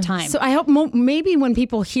things all the time. So I hope maybe when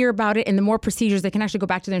people hear about it and the more procedures, they can actually go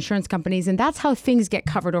back to the insurance companies. And that's how things get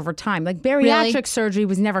covered over time. Like bariatric surgery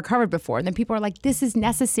was never covered before. And then people are like, this is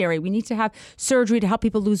necessary. We need to have surgery to help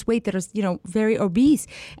people lose weight that are, very obese.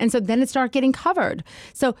 And so then it started getting covered.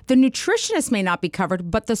 So the nutritionist may not be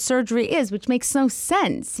covered, but the surgery is, which makes no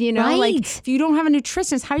sense. Right. Like if you don't have a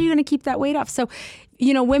nutritionist, how are you going to keep that weight off? So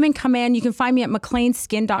women come in. You can find me at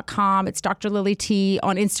McLeanskin.com. It's Dr. Lily T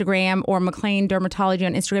on Instagram or McLean Dermatology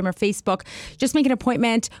on Instagram or Facebook. Just make an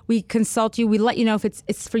appointment. We consult you. We let you know if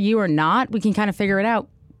it's for you or not. We can kind of figure it out.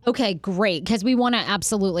 Okay, great, because we want to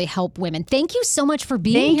absolutely help women. Thank you so much for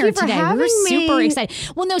being here you for today. having We're super me. excited.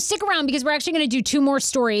 Well, no, stick around because we're actually going to do 2 more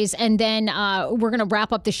stories and then we're going to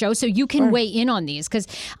wrap up the show so you can weigh in on these. Because,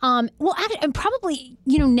 and probably,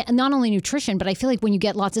 not only nutrition, but I feel like when you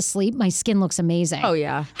get lots of sleep, my skin looks amazing. Oh,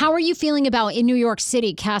 yeah. How are you feeling about in New York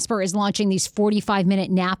City? Casper is launching these 45-minute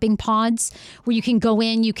napping pods where you can go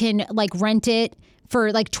in, you can like rent it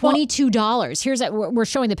for like $22. Here's we're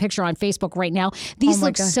showing the picture on Facebook right now. These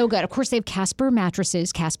look so good. Of course, they have Casper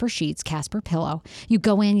mattresses, Casper sheets, Casper pillow. You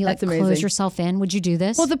go in, you like close yourself in. Would you do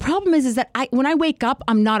this? Well, the problem is that when I wake up,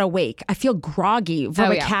 I'm not awake. I feel groggy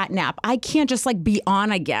from a cat nap. I can't just like be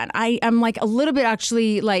on again. I'm like a little bit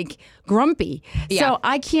actually like grumpy. So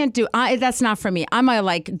I can't do. That's not for me. I'm a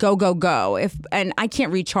like go and I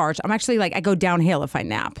can't recharge. I'm actually like I go downhill if I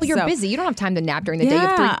nap. Well, you're busy. You don't have time to nap during the day. You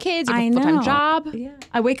have 3 kids. You have a full-time job. Yeah.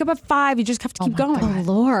 I wake up at 5. You just have to keep going. Oh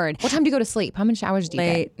Lord! What time do you go to sleep? How many hours do you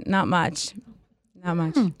get? Not much.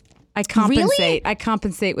 I compensate. Really? I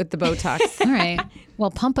compensate with the Botox. All right.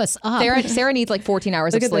 Well, pump us up. Sarah needs like 14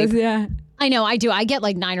 hours of sleep. I know, I do. I get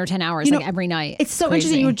like 9 or 10 hours every night. It's so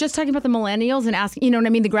interesting. You were just talking about the millennials and asking, you know what I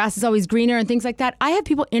mean? The grass is always greener and things like that. I have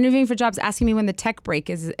people interviewing for jobs asking me when the tech break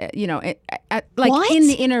is, like in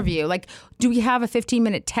the interview. Like, do we have a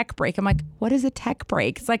 15-minute tech break? I'm like, what is a tech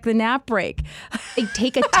break? It's like the nap break. They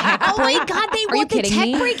take a tech break? Oh my God, the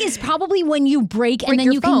tech break is probably when you break and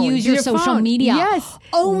then you can use your social phone. media. Yes.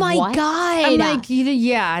 Oh my God. I'm like,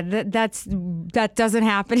 that doesn't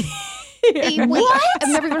happen. What? I've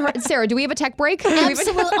never even heard. Sarah, do we have a tech break?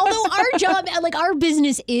 Absolutely. Although our job, like our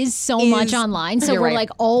business is so much online. So we're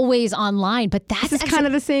like always online. But that's kind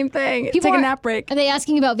of the same thing. Take a nap break. Are they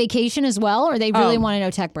asking about vacation as well? Or they really want to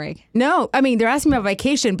know tech break? No. I mean, they're asking about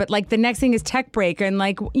vacation, but like the next thing is tech break and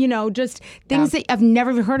like, just things that I've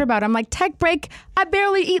never even heard about. I'm like, tech break? I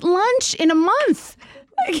barely eat lunch in a month.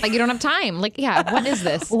 Like you don't have time. Like, what is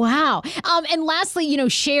this? Wow. And lastly,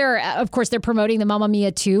 Cher, of course, they're promoting the Mamma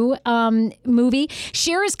Mia 2 movie.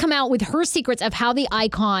 Cher has come out with her secrets of how the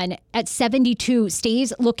icon at 72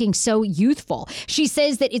 stays looking so youthful. She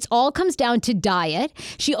says that it all comes down to diet.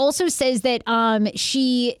 She also says that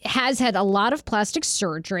she has had a lot of plastic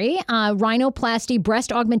surgery, rhinoplasty,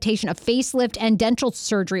 breast augmentation, a facelift, and dental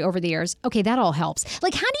surgery over the years. Okay, that all helps.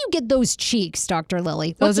 Like, how do you get those cheeks, Dr.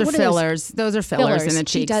 Lily? Those are fillers. Those are fillers in the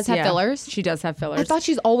cheeks. She does have fillers? She does have fillers. I thought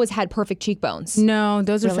she's always had perfect cheekbones. No,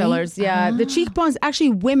 those are fillers. Yeah. The cheekbones, actually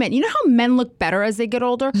women, you know how men look better as they get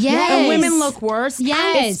older? Yes. And women look worse?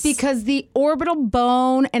 Yes. It's because the orbital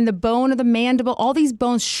bone and the bone of the mandible, all these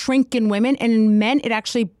bones shrink in women, and in men it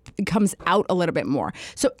actually comes out a little bit more.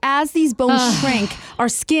 So as these bones shrink, our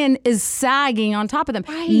skin is sagging on top of them.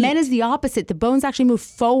 Right. Men is the opposite. The bones actually move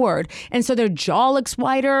forward. And so their jaw looks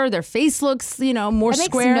wider, their face looks, more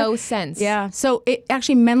square. That makes no sense. Yeah. So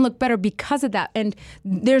actually men look better because of that. And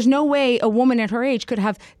there's no way a woman at her age could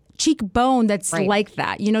have cheekbone that's like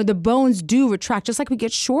that. The bones do retract. Just like we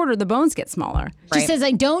get shorter, the bones get smaller. She says,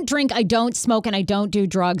 I don't drink, I don't smoke, and I don't do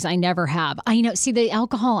drugs. I never have. I know. See, the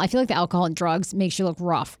alcohol, I feel like the alcohol and drugs makes you look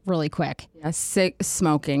rough really quick. Yeah,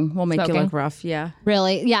 smoking will make you look rough. Yeah.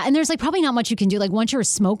 Really? Yeah. And there's like probably not much you can do. Like once you're a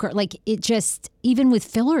smoker, like it just, even with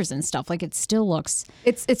fillers and stuff, like it still looks.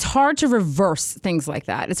 It's hard to reverse things like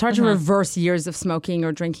that. It's hard to reverse years of smoking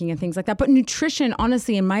or drinking and things like that. But nutrition,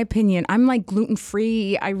 honestly, in my opinion, I'm like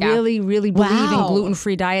gluten-free. I really believe in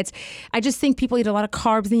gluten-free diets. I just think people eat a lot of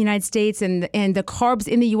carbs in the United States, and the carbs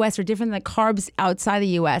in the U.S. are different than the carbs outside the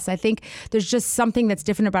U.S. I think there's just something that's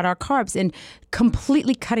different about our carbs, and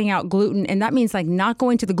completely cutting out gluten. And that means like not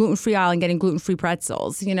going to the gluten-free aisle and getting gluten-free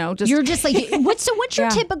pretzels, You're just like, what's your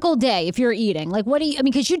typical day if you're eating? Like, what do you,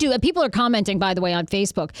 because you do, people are commenting, by the way, on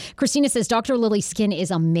Facebook. Christina says, Dr. Lily's skin is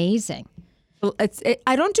amazing.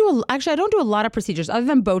 I don't do a lot of procedures other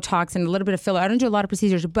than Botox and a little bit of filler. I don't do a lot of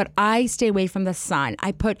procedures, but I stay away from the sun.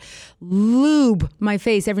 I lube my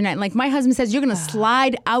face every night. And like my husband says, you're going to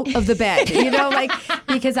slide out of the bed,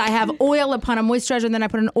 because I have oil upon a moisturizer, and then I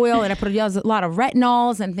put an oil and I put a lot of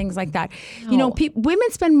retinols and things like that.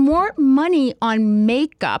 Women spend more money on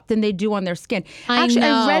makeup than they do on their skin. I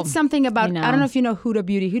read something about, I don't know if you know Huda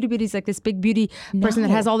Beauty. Huda Beauty is like this big beauty person that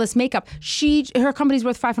has all this makeup. Her company's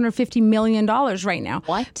worth $550 million right now.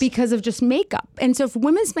 What? Because of just makeup. And so if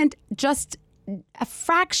women spent just a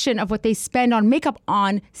fraction of what they spend on makeup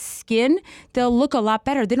on skin, they'll look a lot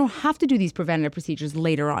better. They don't have to do these preventative procedures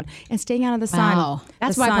later on. And staying out of the sun. Wow.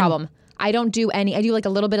 That's my problem. I don't do any. I do like a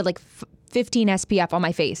little bit of like 15 SPF on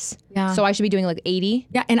my face. Yeah. So I should be doing like 80.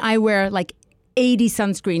 Yeah, and I wear like 80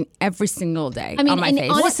 sunscreen every single day on my face.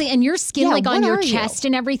 Honestly, and your skin, like on your chest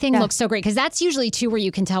and everything, looks so great. Because that's usually too where you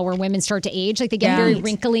can tell where women start to age. Like they get very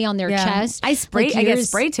wrinkly on their chest. I get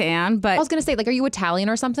spray tan, but I was gonna say, like, are you Italian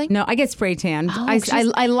or something? No, I get spray tan.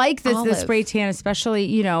 I like the spray tan,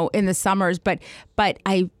 especially in the summers. But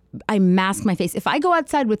I mask my face. If I go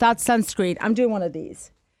outside without sunscreen, I'm doing one of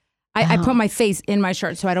these. I put my face in my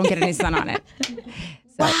shirt so I don't get any sun on it.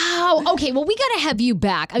 Wow. Okay. Well, we got to have you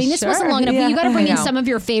back. I mean, this wasn't Sure. long enough. Yeah, You got to I bring in know. some of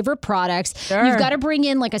your favorite products. Sure. You've got to bring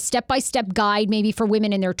in like a step-by-step guide, maybe for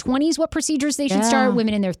women in their 20s, what procedures they should Yeah. start,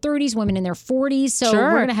 women in their 30s, women in their 40s. So Sure.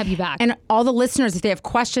 we're going to have you back. And all the listeners, if they have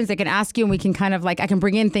questions, they can ask you, and we can kind of like, I can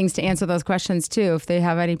bring in things to answer those questions too, if they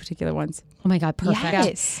have any particular ones. oh my God, perfect.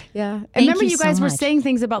 Yes. Yeah. And Thank remember, you you guys so were much. saying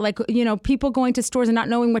things about like, people going to stores and not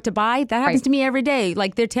knowing what to buy. That happens Right. to me every day.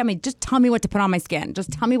 Like they're telling me, just tell me what to put on my skin.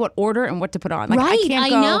 Just tell me what order and what to put on. Like, Right, I can't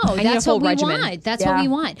go. know. I need a That's full what we regimen. want. That's what we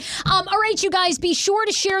want. All right, you guys, be sure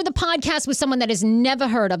to share the podcast with someone that has never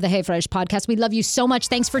heard of the Hey Fresh podcast. We love you so much.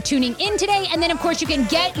 Thanks for tuning in today. And then, of course, you can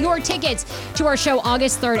get your tickets to our show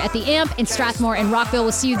August 3rd at the Amp in Strathmore and Rockville.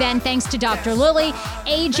 We'll see you then. Thanks to Dr. Lily.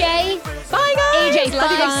 AJ. Bye, guys. AJ,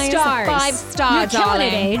 Love you 5 guys. stars. 5 stars, You're killing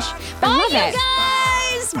it, darling. Age. I Bye, love you it.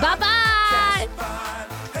 guys. Bye-bye.